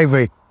about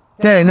slavery.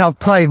 Then I've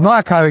played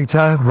my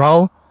character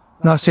role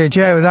and I've said,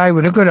 yeah, they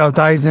were the good old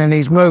days, and then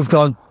he's moved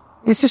on.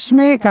 It's a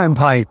smear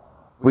campaign.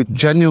 We're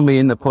genuinely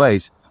in the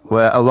place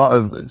where a lot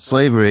of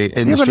slavery Yeah, but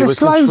industry the was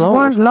slaves controlled.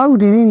 weren't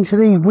loading into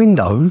these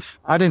windows,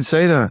 I didn't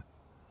say that.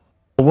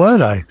 or were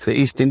they? The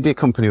East India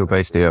Company were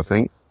based here, I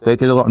think. They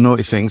did a lot of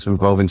naughty things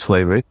involving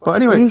slavery. But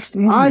anyway, East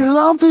India. I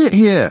love it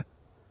here.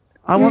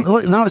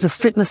 Look, now it's a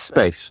fitness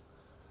space.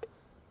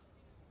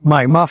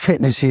 Mate, my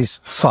fitness is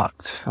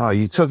fucked. Oh,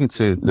 you're talking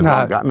to the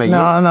wrong guy, mate.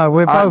 No,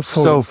 we're both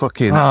so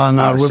fucking. Oh,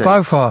 no, we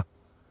both are.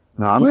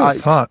 No, We're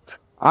fucked.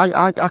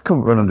 I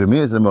couldn't run 100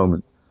 meters at the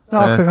moment.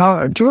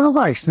 No, do you want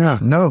to race now?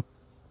 No.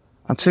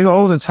 I'm too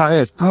old and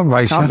tired. I'll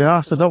race Can't be you.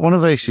 arsed. I don't want to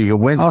race you. You'll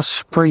win. I'll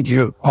sprint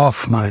you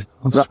off, mate.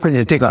 I'll sprint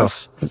your dick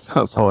off.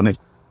 That's horny.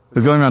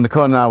 We're going around the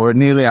corner now. We're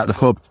nearly at the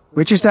hub.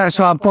 We're just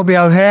outside Bobby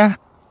O'Hare.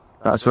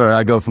 That's where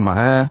I go for my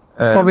hair.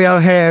 Bobby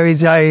O'Hare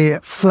is a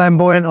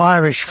flamboyant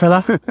Irish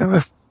fella.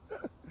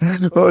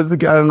 What was the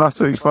guy on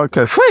last week's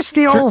podcast?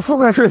 Christy, old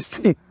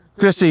fucker.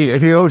 Christy,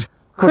 if you owed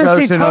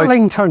Christy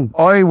Turlington.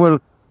 I will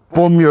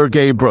bum your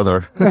gay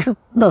brother.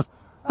 No.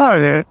 Oh,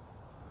 yeah.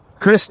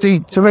 Christy.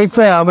 To be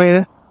fair, I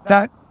mean,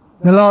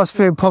 the last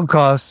few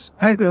podcasts,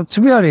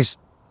 to be honest,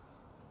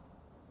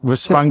 We're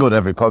spangled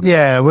every podcast.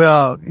 yeah, we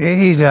are.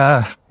 He's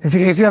if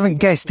you haven't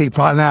guessed it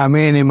by now,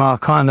 me and him are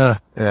kind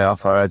of. Yeah,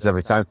 off our heads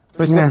every time.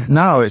 But Yeah.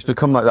 now it's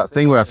become like that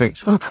thing where I think,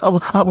 I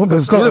want to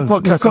do a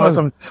podcast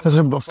unless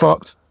I'm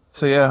fucked.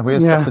 So yeah, we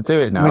just have to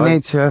do it now. We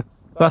need to.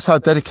 That's how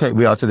dedicated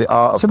we are to the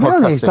art of To be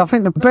podcasting. honest, I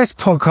think the best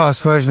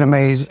podcast version of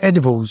me is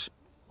Edibles.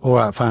 All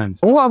right, fans.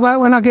 What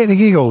about when I get the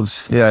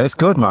giggles? Yeah, it's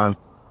good, man.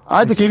 I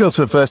had the giggles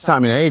for the first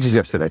time in ages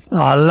yesterday.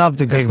 Oh, I love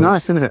the giggles. It's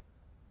nice, isn't it?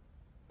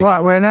 Right,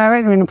 we're now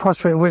entering the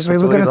Prospect Whistler.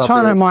 We're going to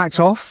turn our mics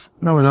off.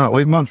 No, we're not.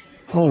 Leave them on.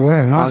 Oh,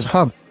 yeah, nice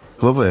pub.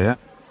 Lovely, yeah.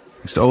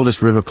 It's the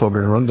oldest river club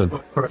in London.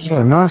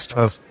 Yeah, nice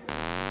pub.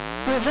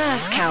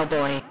 Reverse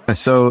Cowboy.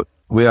 So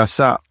we are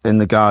sat in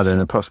the garden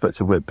at Prospect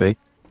of Whitby.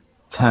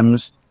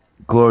 Thames,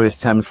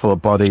 glorious Thames full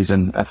of bodies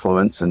and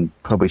effluents and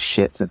probably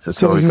shit since the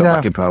Tories got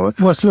back in power.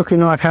 What's looking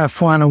like our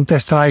final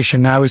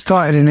destination now. We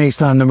started in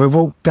East London. We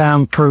walked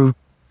down through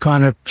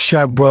kind of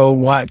Shadwell,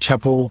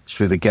 Whitechapel.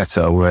 Through the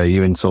ghetto where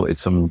you insulted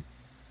some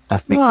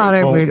ethnic No,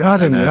 people.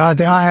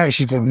 I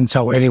actually didn't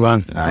insult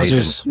anyone. Nah, I you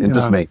just, didn't.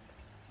 Just me.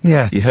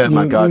 Yeah. You hurt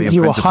my guardian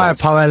You were principles.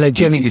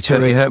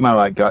 hypoallergenic. You hurt my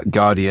like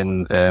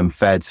guardian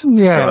fed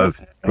Yeah, sort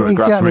of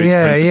exactly, grassroots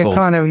yeah, you principles.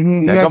 kind of- you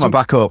yeah, had got my to-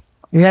 back up.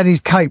 He had his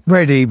cape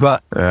ready,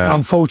 but Yeah.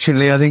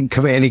 unfortunately I didn't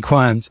commit any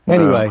crimes.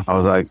 Anyway, I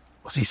was like,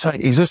 what's he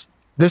saying? He's just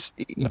this.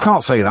 You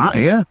can't say that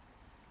here.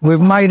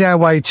 we've made our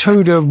way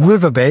to the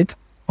riverbed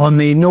on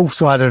the north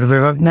side of the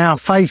river, now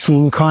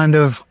facing kind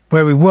of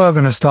where we were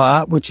going to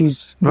start up, which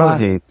is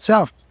Rotherhithe.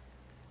 south.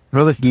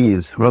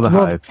 Rotherhithe.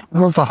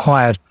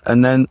 Rotherhithe.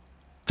 And then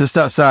just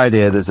outside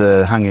here, there's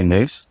a hanging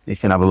noose. You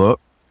can have a look.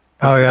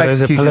 Oh yeah,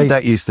 there's a Execution police.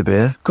 deck used to be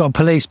here. Got a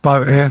police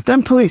boat here.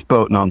 Them police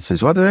boat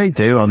nonsense. What do they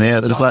do on here?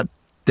 They just like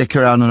dick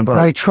around on a boat.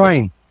 They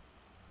train.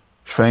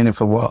 Training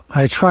for what?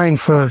 They train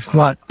for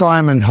like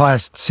diamond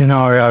heist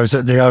scenarios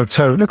at the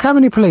O2. Look how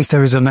many police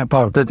there is on that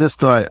boat. They're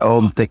just like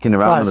all dicking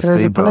around on Right, the so there's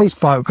a speedboat. police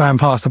boat going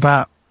past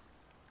about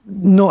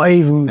not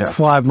even Yeah.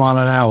 5 mile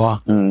an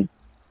hour. Mm.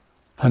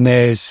 And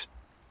there's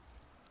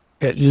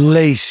at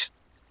least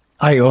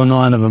 8 or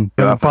 9 of them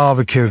at Yeah. a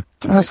barbecue.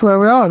 That's where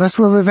we are. That's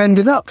where we've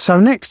ended up. So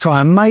next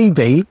time,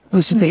 maybe,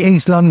 this is the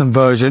East London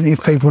version.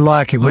 If people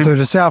like it, we'll do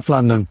the South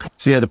London.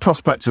 So yeah, the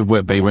Prospect of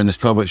Whitby, we're in this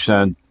pub which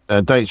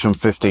dates from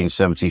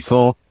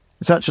 1574.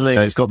 It's actually,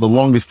 it's got the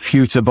longest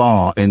pewter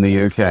bar in the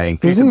UK.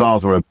 Pewter it?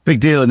 bars were a big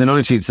deal in the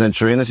 19th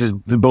century, and this is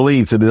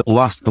believed to be the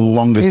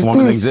longest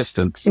one in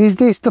existence. Is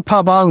this the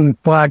pub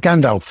owned by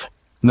Gandalf?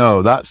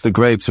 No, that's the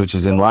Grapes, which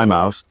is in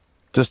Limehouse,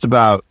 just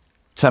about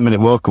 10-minute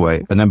walk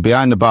away. And then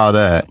behind the bar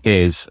there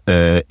is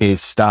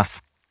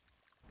Staff.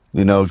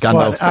 You know,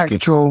 Gandalf's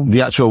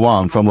the actual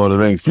one from Lord of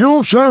the Rings.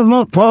 You shall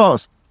not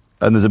pass.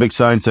 And there's a big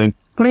sign saying,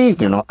 please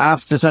do not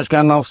ask to touch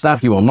Gandalf's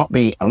staff. You will not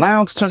be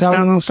allowed to touch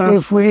Gandalf's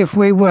staff. If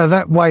we were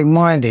that way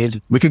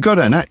minded, We could go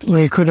there next.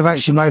 we could have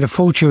actually made a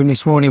fortune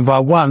this morning by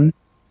one,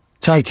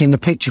 taking the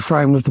picture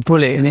frame with the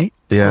bullet in it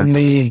Yeah. from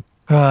the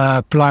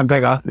blind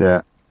beggar,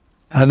 Yeah.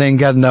 and then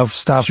Gandalf's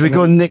stuff. Should we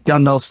go and nick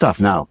Gandalf's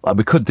staff now? Like,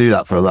 we could do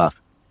that for a laugh.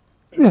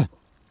 Yeah.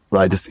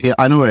 Like, just, yeah,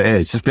 I know where it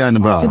is, just behind the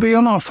bar. Yeah, but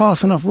you're not a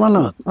fast enough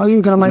runner. Are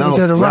you going to make me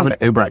do the we have run? an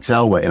Uber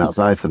XL waiting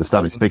outside for the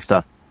staff. It's big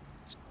stuff.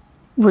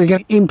 We're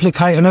going to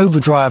implicate an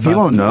Uber driver. You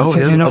won't know. I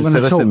think you're not going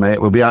to Listen, talk.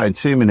 mate, we'll be out in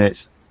 2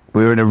 minutes.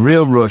 We're in a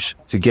real rush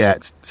to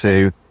get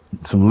to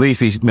some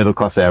leafy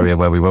middle-class area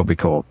where we won't be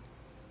caught.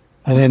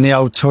 And then the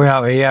old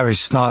Toyota Yaris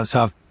starts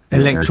up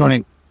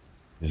electronic.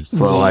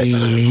 So, like,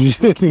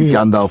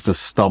 Gandalf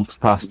just stomps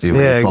past you.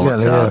 when Yeah, he bolts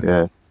exactly, out.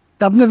 yeah.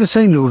 Yeah. I've never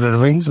seen Lord of the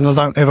Rings, and I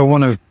don't ever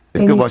want to.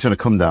 It's good watching it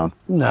come down.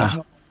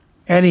 No.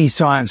 Any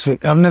science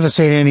fiction. I've never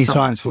seen any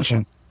science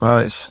fiction. Well,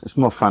 it's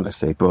more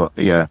fantasy, but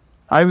yeah.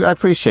 I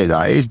appreciate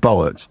that. It is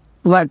bollocks.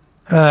 Like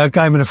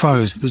Game of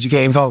Thrones. Did you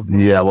get involved?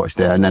 Yeah, I watched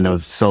it and then I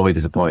was sorely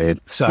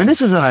disappointed. So- I mean,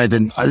 this is when I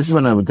didn't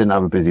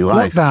have a busy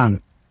life.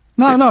 Lockdown.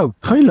 No,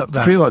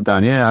 pre-lockdown.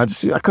 Pre-lockdown, yeah.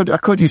 I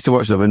could used to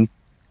watch them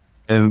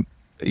and,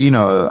 you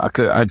know, I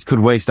could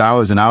waste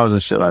hours and hours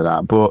and shit like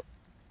that. But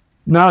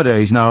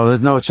nowadays, no,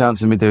 there's no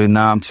chance of me doing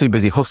that. I'm too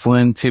busy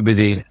hustling, too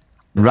busy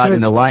riding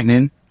the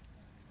lightning.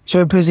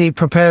 Too busy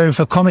preparing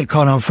for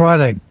Comic-Con on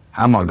Friday.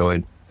 I'm not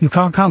going. You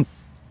can't come.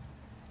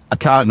 I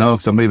can't, no,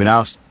 because I'm moving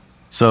house.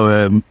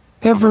 So,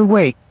 Every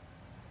week,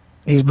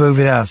 he's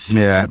moving house.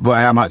 yeah, but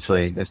I am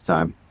actually this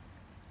time.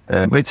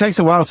 But it takes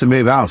a while to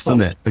move house,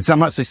 doesn't it? Because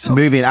I'm actually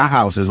moving our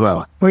house as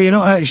well. Well, you're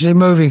not actually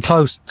moving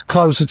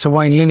closer to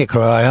Wayne Lineker,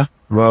 are you?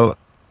 Well,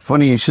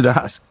 funny you should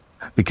ask,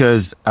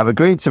 because I've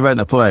agreed to rent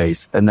a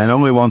place, and then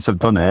only once I've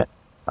done it,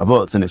 I've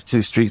looked and it's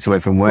 2 streets away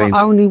from Wayne.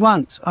 Well, only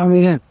once,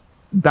 only then.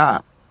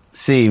 That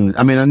seemed,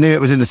 I mean, I knew it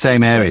was in the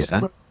same area,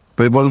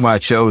 but it wasn't why I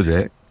chose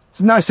it.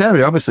 It's a nice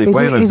area, obviously.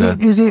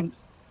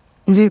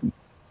 Is it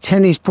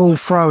tennis ball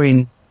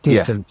throwing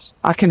distance?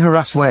 Yeah. I can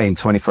harass Wayne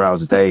 24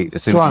 hours a day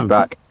as soon as he's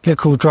back. Get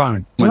called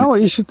drone. Do you know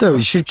what you should do?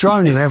 You should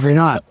drone him every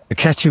night.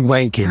 Catch him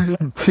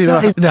wanking. You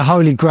know, the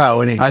holy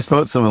grail, isn't it? I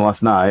spoke to someone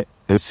last night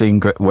who's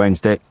seen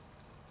Wayne's dick.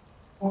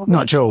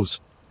 Not Jules.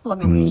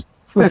 What's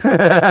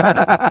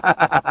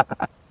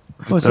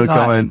it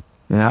like?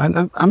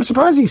 Yeah, I'm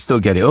surprised he can still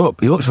get it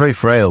up. He looks very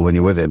frail when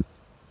you're with him.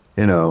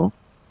 You know,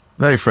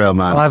 very frail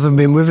man. I haven't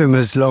been with him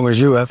as long as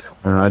you have.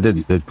 I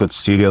did a good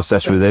studio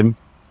session with him.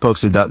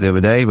 Posted that the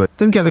other day, but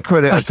didn't get the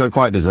credit I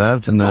quite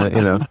deserved. And,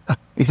 you know,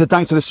 he said,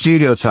 thanks for the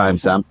studio time,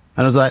 Sam.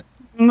 And I was like,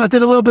 I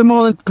did a little bit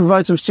more than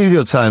provide some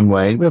studio time,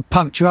 Wayne. We'll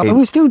pump you up. Are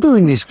we still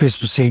doing this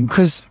Christmas scene?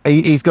 Because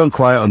he's gone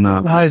quiet on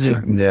that. Has he?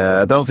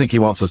 Yeah, I don't think he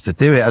wants us to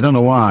do it. I don't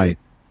know why.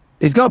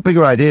 He's got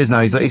bigger ideas now.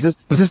 He's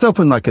just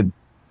opened like a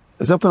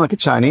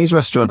Chinese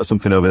restaurant or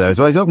something over there as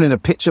well. He's opening a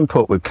pitch and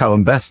putt with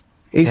Callum Best.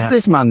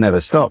 This man never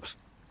stops.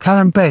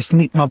 Callum Best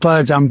nicked my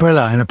bird's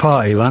umbrella in a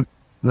party, one.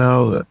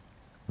 No,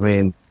 I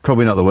mean,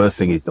 probably not the worst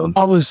thing he's done.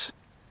 It's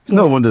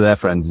no wonder they're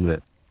friends, is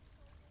it?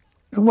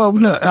 Well,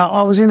 look,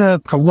 I was in a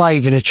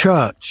rave in a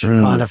church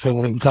kind of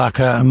thing. Like,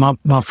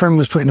 my friend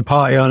was putting a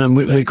party on, and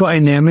we got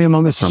in there. Me and my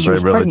missus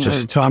was pregnant at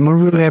the time. We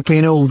were there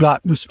being all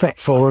like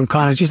respectful and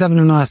kind of just having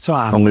a nice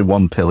time. Only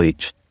 1 pill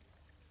each.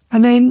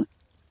 And then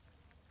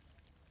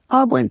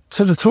I went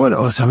to the toilet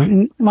or something,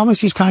 and my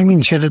missus came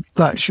in. She had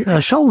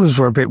her shoulders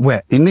were a bit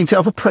wet. You need to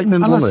have a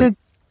pregnant woman. And I said,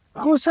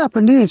 "What's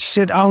happened here?" She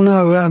said, "Oh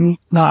no,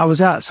 I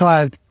was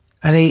outside,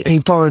 and he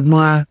borrowed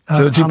my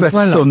so your best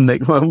son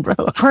nicked my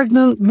umbrella."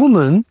 Pregnant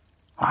woman.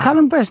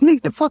 Callum Best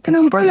nicked the fucking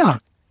umbrella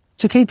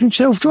to keep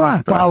himself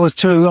dry. But I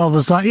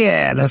was like,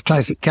 yeah, that's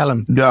classic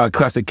Callum. Yeah,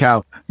 classic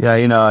Cal. Yeah,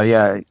 you know,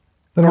 yeah.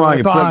 When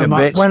I got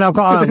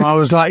home, I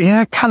was like,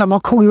 yeah, Callum, I'll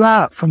call you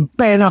out from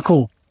bare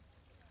knuckle.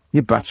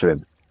 You batter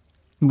him.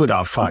 But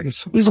I'll fight.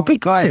 He's a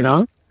big guy, you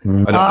know.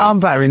 I'm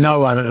battering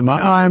no one at the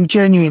moment. I am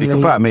genuinely. You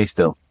can batter me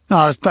still.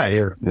 No, it's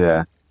better.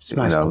 Yeah.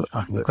 Smashed the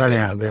fucking credit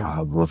out there.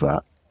 I love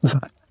that.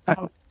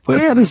 Well,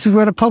 yeah, this is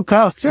where the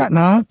podcast's at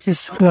now.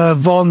 Just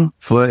Von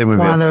flirting with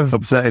kind you, of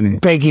upsetting you,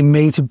 begging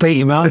me to beat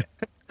him up,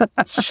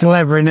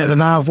 slavering at the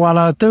knife while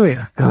I do it.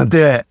 I'll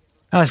do it.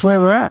 That's where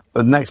we're at.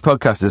 The next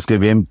podcast is going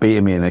to be him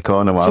beating me in the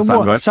corner while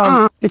Sam goes.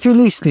 So if you're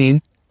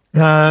listening,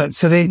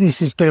 this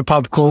has been a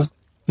pub crawl.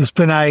 It's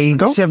been a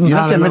 £7. You're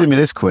not getting rid of me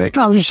this quick.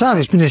 No, I'm just saying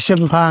it's been a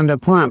 £7 a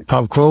pint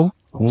pub crawl.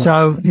 Ooh.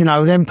 So, you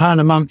know, them £1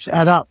 a month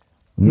add up.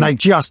 And they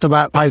just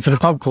about pay for the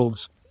pub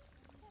crawls.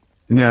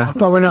 Yeah.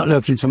 But we're not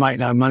looking to make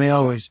no money,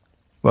 always.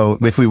 Well,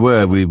 if we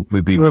were,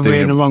 we'd be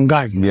in the wrong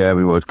game. Yeah,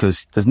 we would,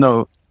 because there's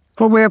no...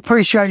 But we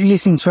appreciate you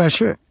listening to our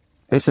shit.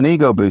 It's an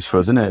ego boost for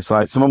us, isn't it? It's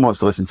like someone wants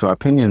to listen to our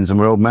opinions and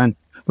we're old men.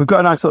 We've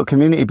got a nice little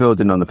community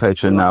building on the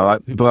Patreon now.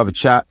 Like, people have a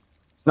chat.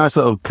 It's a nice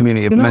little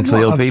community of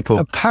mentally ill people.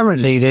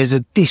 Apparently, there's a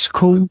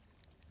Discord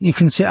you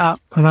can set up.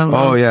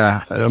 Oh,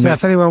 yeah. So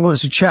if anyone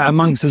wants to chat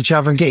amongst each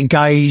other and get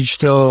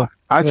engaged or...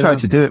 I tried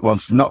to do it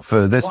once, not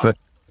for this, but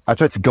I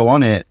tried to go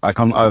on it like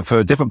for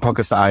a different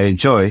podcast that I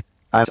enjoy.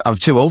 And I'm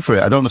too old for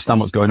it. I don't understand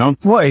what's going on.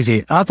 What is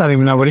it? I don't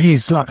even know what it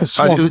is. Like a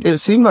swamp. It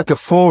seemed like a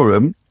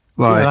forum.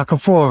 Like a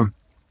forum.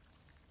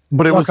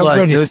 But it was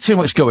like, there was too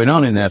much going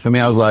on in there for me.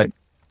 I was like,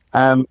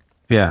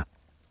 yeah,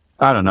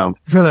 I don't know.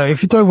 So look,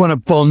 if you don't want to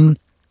bond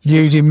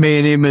using me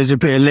and him as a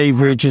bit of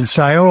leverage and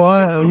say,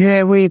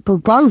 yeah, we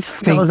both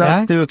think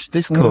that. Do a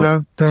Discord. You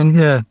know, then,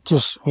 yeah,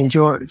 just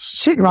enjoy it.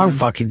 Sit your own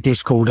fucking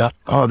Discord up.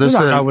 Oh, I don't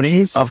know what it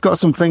is. I've got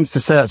some things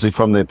to say actually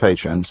from the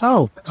patrons.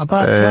 Oh,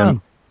 about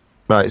time.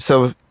 Right,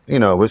 so... You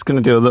know, we're just going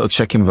to do a little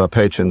check-in with our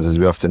patrons as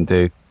we often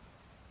do.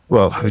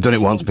 Well, we've done it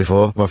once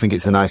before, but I think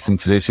it's a nice thing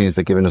to do seeing as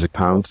they're giving us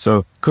 £1.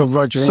 So, good,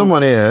 Roger.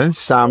 Someone here,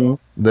 Sam,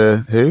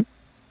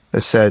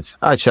 has said,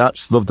 "Hi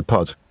chaps, love the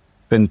pod.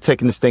 Been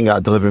taking the sting out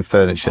of delivering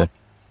furniture.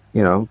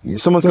 You know,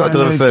 someone's got to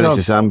deliver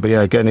furniture, Sam, but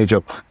yeah, get a new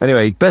job."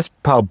 Anyway, best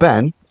pal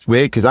Ben, it's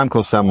weird because I'm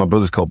called Sam, my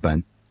brother's called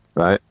Ben,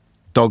 right?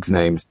 Dog's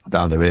names,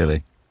 are they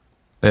really?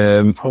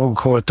 I'll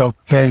call a dog,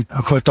 yeah,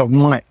 I'll call a dog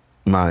Mike.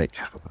 Mike,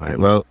 right,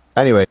 well...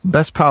 Anyway,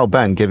 best pal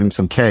Ben gave him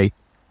some K,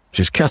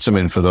 just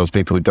ketamine for those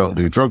people who don't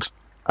do drugs.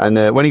 And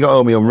when he got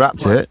home, he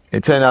unwrapped it.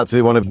 It turned out to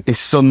be one of his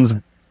son's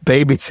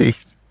baby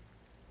teeth.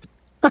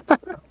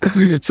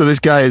 So this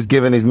guy has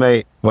given his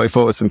mate what he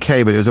thought was some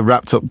K, but it was a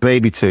wrapped up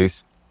baby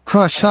tooth.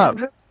 Crushed up?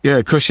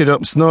 Yeah, crush it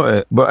up, snort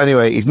it. But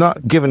anyway, he's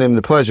not given him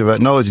the pleasure of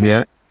acknowledging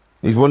it.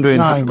 He's wondering...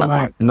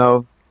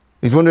 No.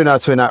 He's wondering how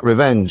to enact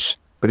revenge.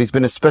 But he's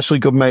been a especially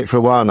good mate for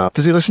a while now.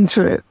 Does he listen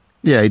to it?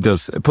 Yeah, he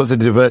does. It puts a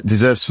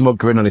deserved smug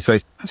grin on his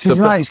face. So his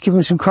mate's giving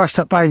him some crushed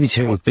up baby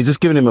tooth. He's just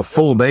giving him a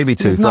full baby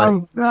tooth.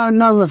 No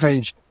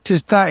revenge.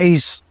 Just that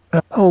is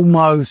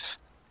almost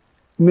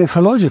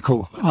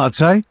mythological, I'd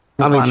say.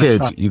 Having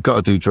kids, you've got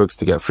to do drugs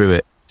to get through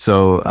it.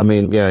 So, I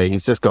mean, yeah,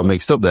 he's just got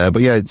mixed up there.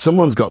 But yeah,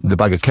 someone's got the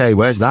bag of K.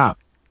 Where's that?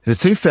 The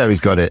Tooth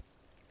Fairy's got it.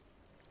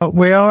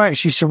 We are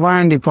actually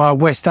surrounded by a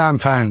West Ham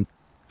fan.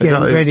 Is that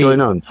what's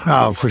going on?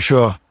 Oh, for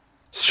sure.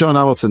 Sean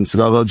Hamilton's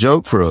got a little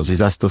joke for us.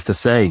 He's asked stuff to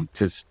say.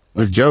 It's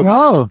a joke.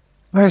 Oh,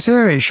 let's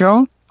hear it,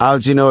 Sean. How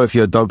do you know if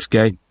your dog's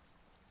gay?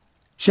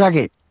 Shag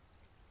it.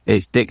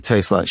 Its dick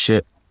tastes like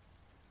shit.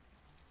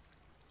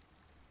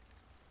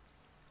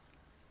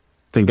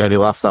 Didn't get any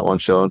laughs, that one,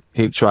 Sean.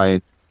 Keep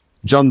trying.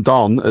 John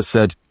Don has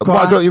said,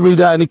 why don't you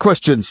read out any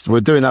questions?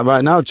 We're doing that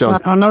right now,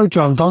 John. I know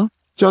John Don.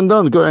 John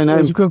Don, got your name.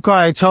 He's a good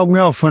guy. He told me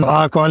off when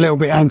I got a little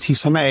bit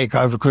anti-Semitic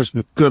over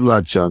Christmas. Good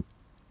lad, John.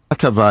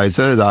 Like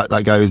advisor,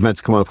 that guy who's meant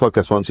to come on a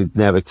podcast once, who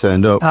never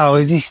turned up. Oh,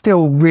 is he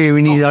still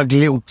rearing his ugly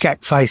little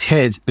jack-faced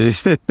head?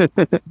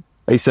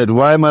 He said,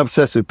 why am I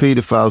obsessed with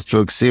paedophiles,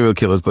 drugs, serial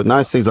killers, but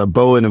nice things like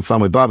bowling and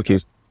family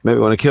barbecues make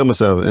me want to kill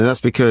myself? And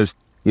that's because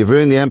you've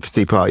ruined the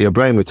empathy part of your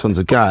brain with tons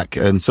of gack,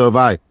 and so have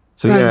I.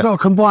 So no, yeah, you've got to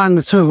combine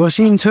the two. What's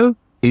he into?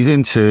 He's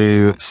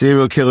into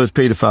serial killers,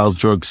 paedophiles,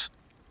 drugs,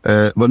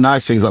 but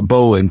nice things like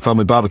bowling,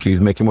 family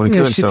barbecues make him want to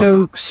kill himself. You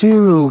should do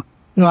serial,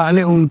 like a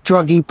little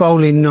druggy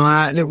bowling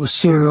night, little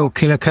serial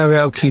killer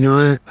karaoke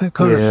night, that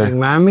kind of thing,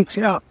 man. Mix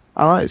it up.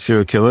 I like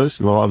serial killers,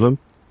 a lot of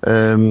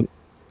them.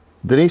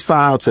 Denise Van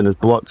Houten has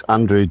blocked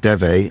Andrew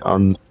Deve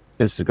on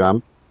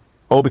Instagram,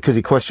 all because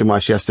he questioned why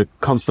she has to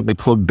constantly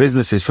plug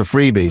businesses for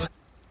freebies.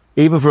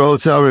 Even for a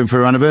hotel room for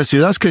her anniversary.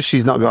 That's because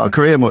she's not got a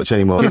career much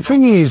anymore. Well, the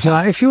thing is,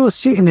 like, if you're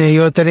sitting there,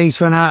 you're Denise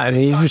Van Houten,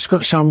 and you've just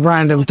got some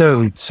random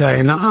dude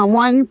saying, like, oh,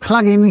 why are you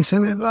plugging this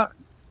in? Like,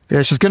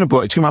 yeah, she's going to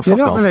block. You're not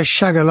going to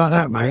shag her like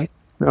that, mate.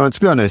 No, and to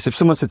be honest, if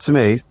someone said to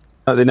me,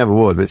 they never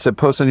would, but said,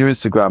 post on your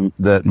Instagram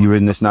that you're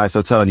in this nice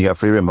hotel and you get a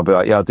free room, I'll be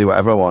like, yeah, I'll do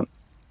whatever I want.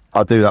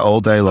 I'll do that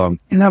all day long.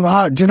 No,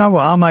 but do you know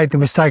what? I made the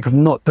mistake of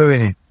not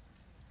doing it.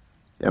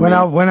 When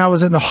I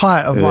was at the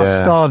height of my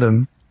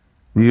stardom.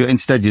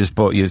 Instead, you just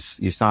bought your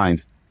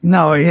sign.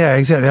 No, yeah,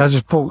 exactly. I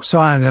just bought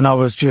signs and I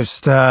was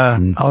just, I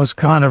was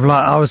kind of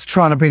like, I was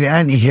trying to be the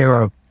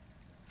anti-hero.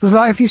 It was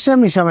like, if you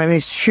send me something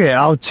this shit,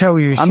 I'll tell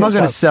you. I'm not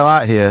going to sell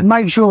out here.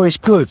 Make sure it's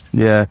good.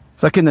 Yeah.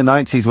 It's like in the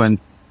 90s when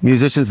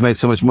musicians made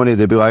so much money,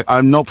 they'd be like,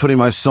 I'm not putting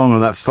my song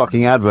on that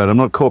fucking advert. I'm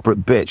not a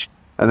corporate bitch.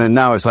 And then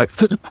now it's like,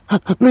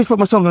 please put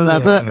my song on an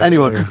advert.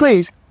 Anyone,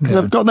 please, because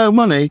I've got no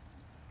money.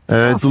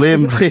 It's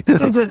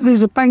Liam.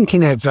 There's a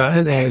banking advert,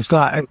 isn't there? It's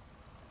like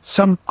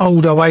some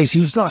old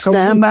Oasis. It's like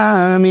Stand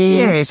by me.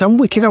 Yeah, some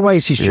wicked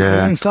Oasis track.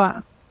 Yeah. It's like,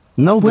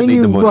 no, when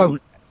you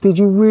wrote, did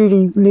you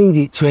really need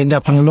it to end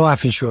up on a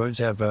life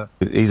insurance advert?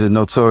 He's a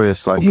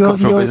notorious,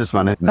 cutthroat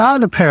businessman. Out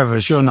of the pair of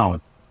us, you're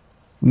not.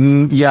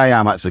 Yeah, I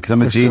am actually, because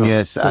I'm a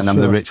genius and I'm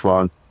the rich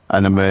one,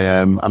 and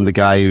I'm the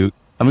guy who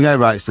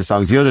writes the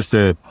songs. You're just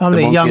the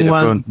young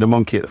one, the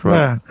monkey at the front.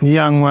 Yeah, the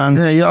young one.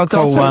 Yeah, I'll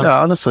say that,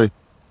 honestly.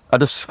 I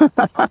just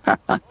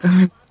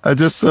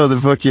saw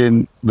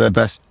the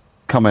best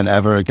comment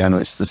ever again,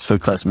 which just so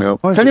cracks me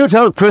up. Can you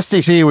tell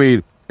Christy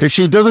Seaweed if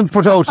she doesn't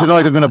put out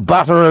tonight, I'm going to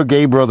batter her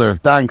gay brother?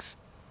 Thanks.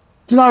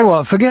 Do you know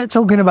what? Forget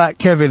talking about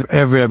Kevin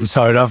every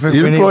episode. I think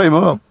you brought him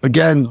up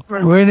again.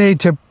 We need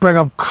to bring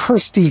up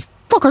Christy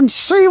fucking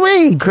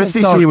Seaweed.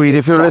 Christy Seaweed,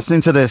 if you're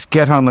listening to this,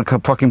 get on the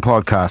fucking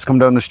podcast. Come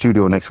down to the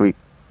studio next week.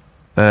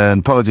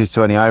 And apologies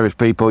to any Irish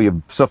people.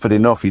 You've suffered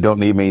enough. You don't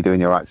need me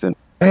doing your accent.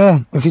 Yeah,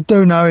 if you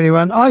do know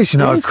anyone, I used to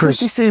know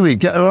Christy Seaweed.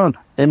 Get her on.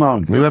 Him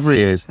on. Whoever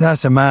he is.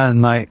 That's a man,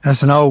 mate.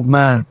 That's an old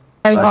man.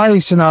 I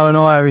used to know an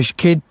Irish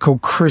kid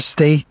called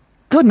Christy.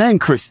 Good name,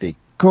 Christy.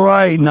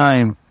 Great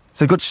name.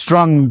 It's a good,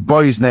 strong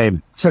boy's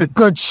name. It's a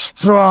good,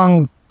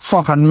 strong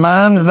fucking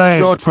man name.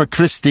 Short for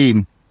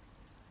Christine.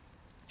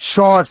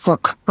 Short for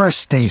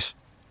Christie's.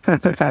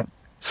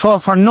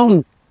 Short for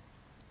none.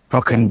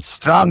 Fucking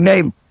strong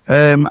name.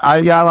 I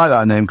like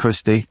that name,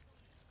 Christy.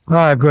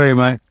 I agree,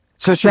 mate.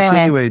 So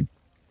Seaweed.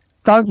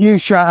 Don't you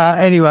shout out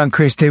anyone,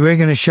 Christy. We're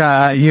going to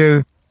shout out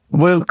you.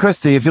 Well,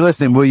 Christy, if you're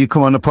listening, will you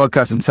come on the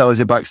podcast and tell us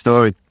your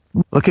backstory?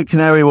 Look at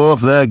Canary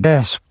Wharf there.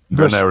 Yes,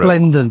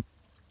 resplendent.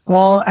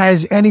 Well,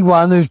 as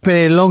anyone who's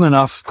been here long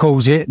enough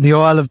calls it, the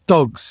Isle of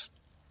Dogs.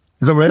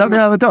 The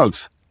Isle of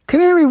Dogs?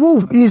 Canary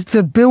Wharf is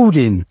the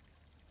building.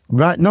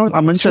 Right, no,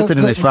 I'm interested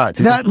in this fact.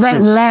 That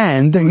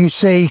land that you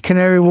see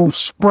Canary Wharf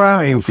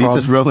sprouting from. You're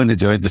just rolling the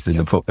joint just in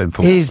the pub.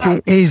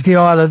 Is the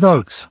Isle of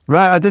Dogs.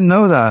 Right, I didn't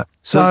know that.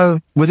 So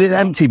was it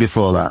empty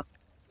before that?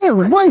 Yeah, it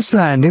was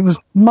wasteland. It was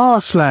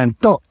marshland,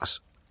 docks.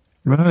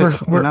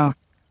 Right.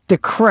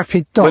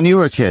 Decrepit docks. When you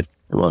were a kid,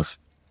 it was.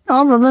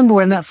 I remember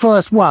when that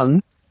first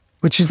one,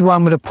 which is the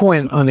one with a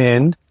point on the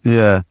end.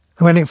 Yeah.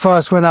 When it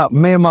first went up,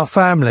 me and my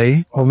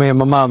family, or me and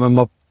my mum and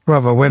my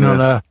brother, went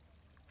on a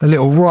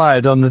little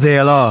ride on the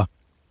DLR.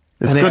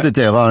 It's good, the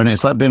DLR, and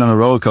it's like being on a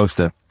roller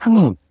coaster.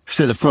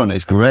 Sit at the front,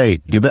 it's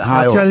great. You're a bit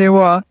high up. I tell you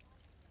what,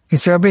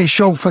 it's a bit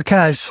short for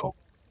cash.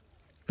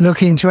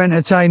 Looking to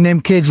entertain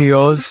them kids of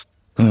yours.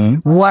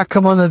 Whack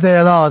them on the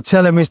DLR.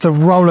 Tell them it's the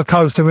roller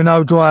coaster with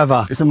no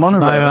driver. It's a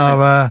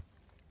monorail.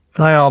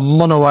 They are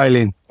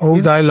monowailing all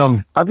day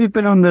long. Have you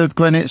been on the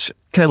Greenwich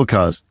cable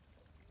cars?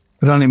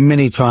 I've done it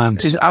many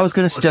times. I was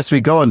going to suggest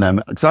we go on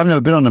them because I've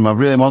never been on them. I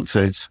really want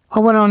to. I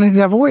went on it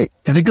the other week.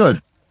 Is it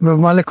good? With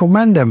my little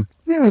mandem.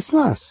 Yeah, it's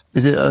nice.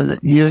 Is it?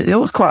 It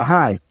was quite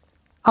high.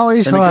 Oh,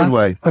 it's in a good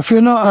way. If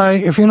you're not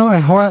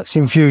a Heights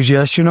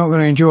enthusiast, you're not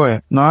going to enjoy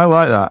it. No, I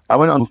like that. I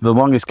went on the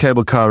longest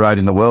cable car ride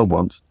in the world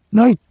once.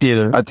 No, you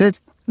didn't. I did.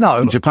 No.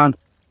 In Japan.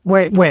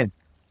 When?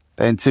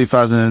 In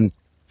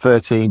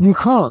 2013. You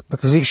can't,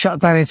 because it shut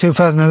down in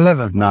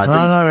 2011. No, I didn't.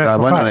 I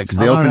went on it because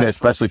they opened it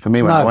especially for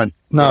me when I went.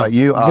 No,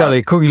 you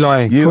exactly. Cookie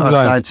lying. You are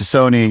signed to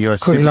Sony. You're a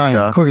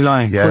superstar. Cookie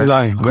lying. Yeah. Cookie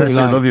lying.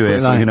 I love you here,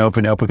 so you can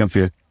open it up again for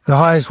you. The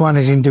highest one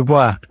is in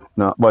Dubai.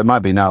 No, well, it might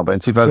be now, but in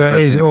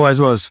 2013. It is. It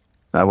always was.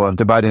 Well,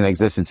 Dubai didn't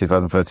exist in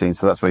 2013,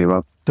 so that's where you're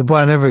wrong.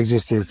 Dubai never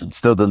existed. It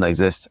still doesn't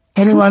exist.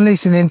 Anyone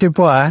listening in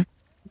Dubai?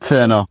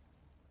 Turn off.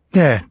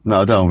 Yeah.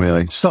 No, don't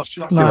really. Stop.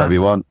 Do whatever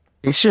you want.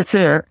 It's shit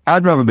here.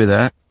 I'd rather be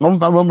there. I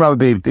would rather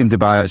be in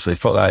Dubai, actually.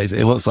 Fuck that.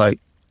 It looks like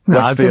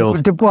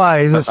Westfield.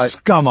 Dubai is a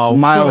scumhole.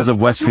 Miles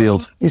of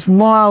Westfield. It's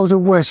miles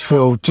of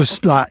Westfield,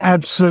 just like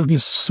absolutely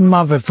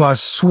smothered by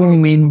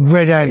swarming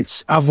red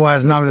ants,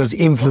 otherwise known as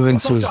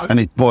influencers.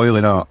 And it's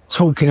boiling hot.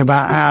 Talking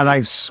about how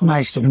they've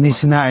smashed it and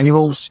this and that, and you're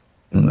all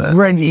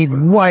rented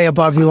way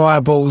above your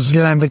eyeballs,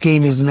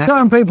 Lamborghinis and that.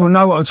 Certain people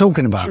know what I'm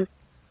talking about.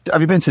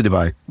 Have you been to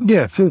Dubai?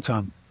 Yeah, a few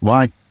times.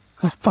 Why?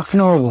 It's fucking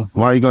horrible.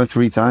 Why are you going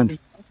 3 times?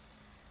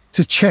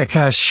 To check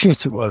how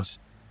shit it was.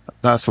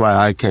 That's why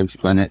I came to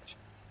Greenwich.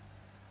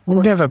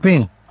 We've never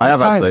been. I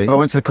have actually. I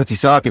went to the Cutty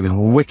Sark. It was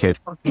wicked.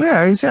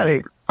 Yeah,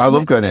 exactly. I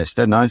love Greenwich.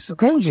 They're nice.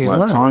 Gorgeous.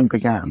 Where time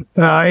began.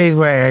 Is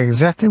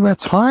exactly where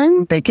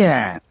time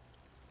began.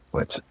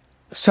 Which.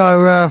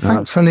 So,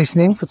 thanks for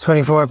listening for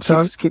 24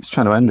 episodes. Keeps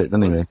trying to end it,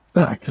 doesn't he?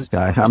 This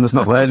guy. I'm just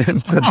not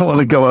learning. I don't want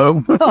to go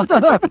home.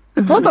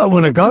 I don't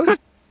want to go.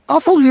 I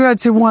thought you had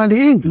to wind it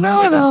in.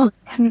 No.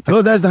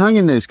 Oh, there's the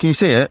hanging noose. Can you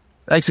see it?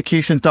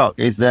 Execution dock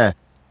is there.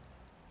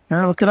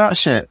 Yeah, look at that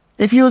shit.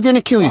 If you were going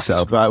to kill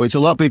yourself, right, which a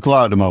lot of people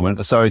are at the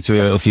moment, sorry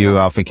to if you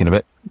are thinking of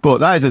it, but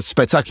that is a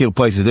spectacular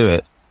place to do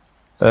it,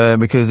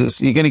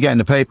 because you're going to get in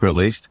the paper at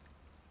least.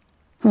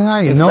 No,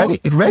 you're It's not.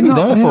 ready- it's ready You're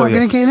there not, for you're you. not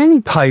going to get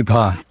any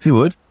paper. You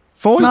would.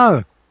 For you.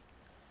 No.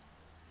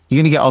 You're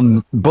going to get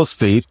on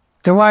BuzzFeed.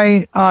 The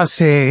way I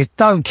see it is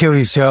don't kill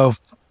yourself.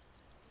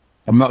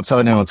 I'm not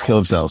telling anyone to kill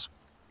themselves.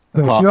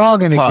 But if you are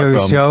going to apart kill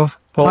from yourself,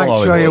 Paul make sure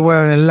Hollywood. you're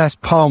wearing a Les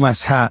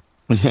Palmas hat.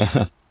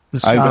 Yeah.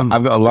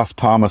 I've got a Las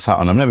Palmas hat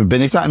on. I've never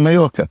been. Is that in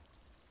Mallorca?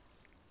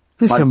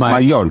 Listen,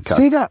 mate. Mallorca.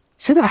 See that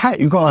hat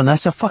you got on?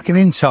 That's a fucking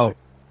insult.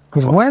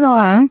 Because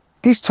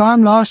this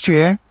time last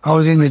year, I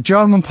was in the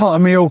German part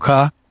of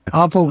Mallorca.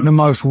 I bought the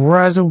most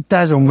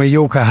razzle-dazzle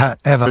Mallorca hat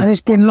ever. And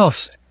it's been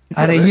lost.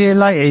 And a year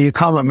later, you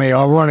come at me,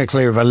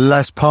 ironically, with a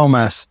Les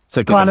Palmas.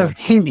 Kind of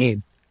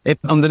hinting. If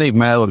underneath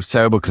my hair looks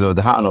terrible because of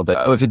the hat and all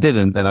that. If it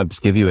didn't, then I'd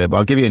just give you it. But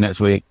I'll give you it next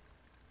week.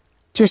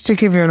 Just to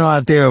give you an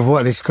idea of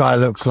what this guy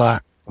looks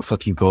like.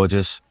 Fucking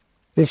gorgeous.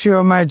 If you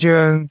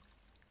imagine,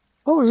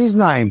 what was his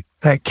name?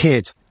 That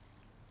kid.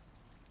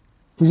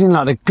 He's in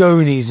like the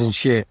Goonies and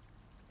shit.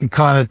 He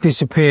kind of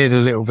disappeared a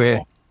little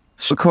bit.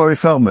 Corey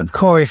Feldman.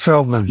 Corey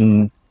Feldman.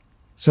 Mm.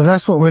 So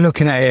that's what we're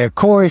looking at here.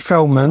 Corey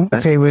Feldman,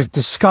 if he was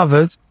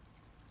discovered,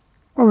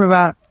 probably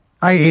about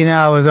 18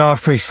 hours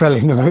after he fell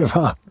in the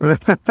river,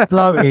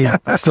 floating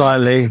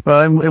slightly.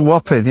 Well, in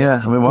Wapping,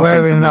 yeah.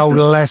 Wearing an old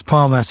Les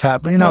Palmas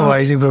hat, but you know what?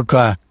 He's a good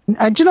guy.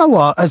 And do you know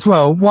what, as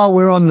well, while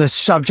we're on the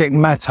subject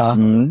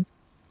matter,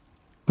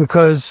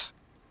 because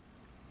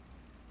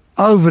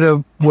over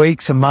the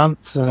weeks and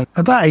months,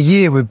 about a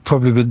year we've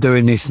probably been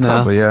doing this now.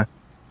 Probably, yeah.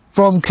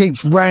 From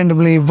keeps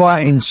randomly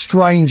inviting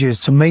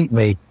strangers to meet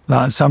me,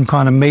 like some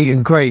kind of meet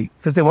and greet.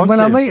 Because they want when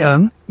to. I meet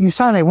them, you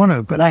say they want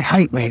to, but they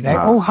hate me. They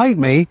all hate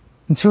me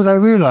until they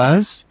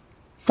realise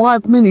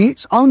 5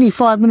 minutes, only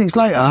 5 minutes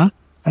later,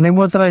 and then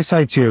what do they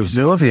say to you?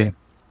 They love you.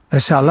 They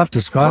say, I love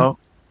this guy. Well,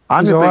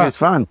 I'm He's the all right. biggest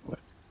fan.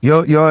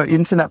 Your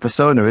internet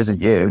persona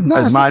isn't you, No,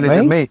 as it's mine not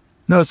isn't me. me.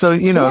 No, so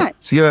you know,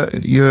 Correct.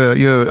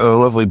 you're a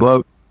lovely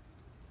bloke.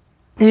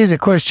 Here's a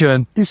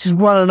question. This is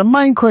one of the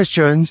main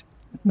questions.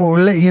 We'll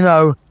let you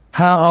know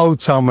how old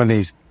someone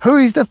is. Who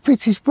is the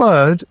fittest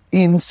bird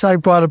in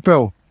Saved by the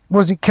Bell?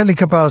 Was it Kelly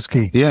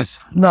Kapowski?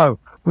 Yes. No.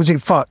 Was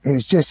it fuck? It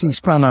was Jesse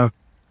Spano.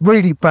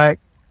 Read it back.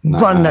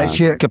 Run that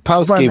shit.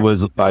 Kapowski Run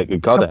was like a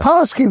god.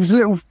 Kapowski was a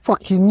little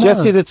fucking nerd.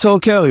 Jessie, the tall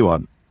curly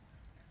one.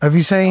 Have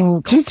you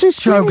seen She's too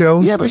skinny.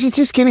 Showgirls? Yeah, but she's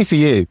too skinny for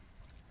you.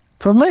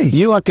 For me?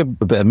 You like a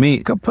bit of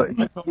meat.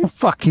 You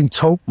fucking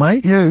talk,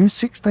 mate. You,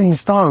 16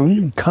 stone,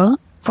 you cunt.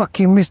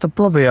 Fucking Mr.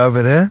 Blobby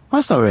over there.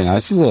 That's not very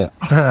nice, is it?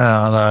 Oh,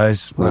 no,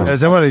 it's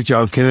somebody's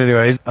joking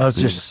anyways. I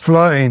was just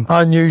flirting.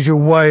 Unusual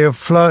way of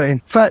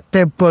flirting. Fat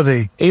dead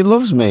body. He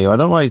loves me. I don't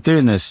know why he's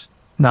doing this.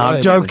 No,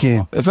 I'm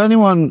joking. If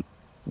anyone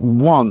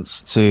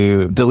wants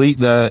to delete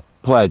their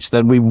pledge,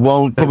 then we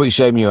won't public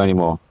shame you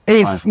anymore.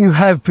 If you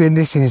have been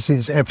listening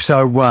since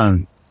episode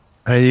 1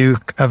 and you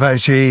have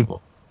actually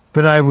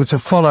been able to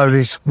follow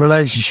this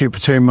relationship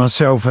between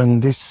myself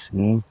and this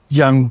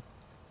young,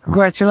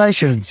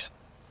 congratulations.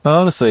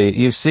 Honestly,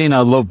 you've seen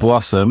our love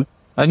blossom.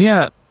 And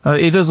yeah,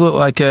 he does look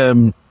like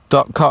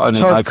Doc Cotton.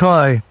 Todd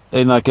Kai.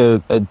 in like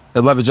a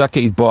leather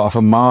jacket he's bought off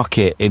a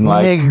market in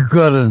like. Nigga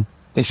good.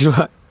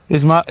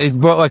 He's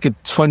bought like a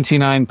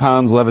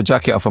 £29 leather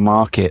jacket off a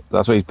market.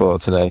 That's what he's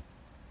bought today.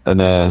 And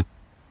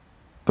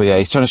but yeah,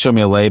 he's trying to show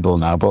me a label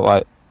now. But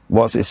like,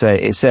 what's it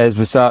say? It says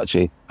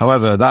Versace.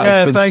 However,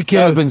 that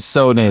has been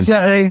sewn in.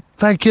 Exactly.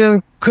 Thank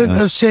you. Couldn't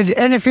have said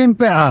anything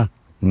better.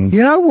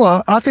 You know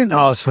what? I didn't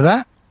ask for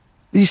that.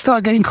 You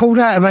start getting called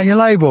out about your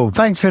label.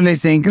 Thanks for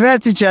listening.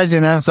 Glad to judge you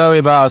now. Sorry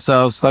about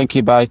ourselves. Thank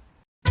you. Bye.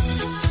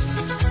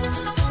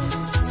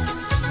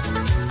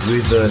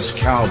 Reverse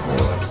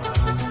Cowboy.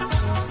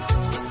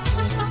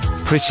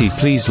 Pretty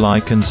please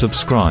like and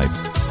subscribe.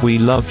 We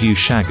love you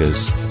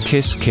shaggers.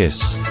 Kiss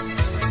kiss.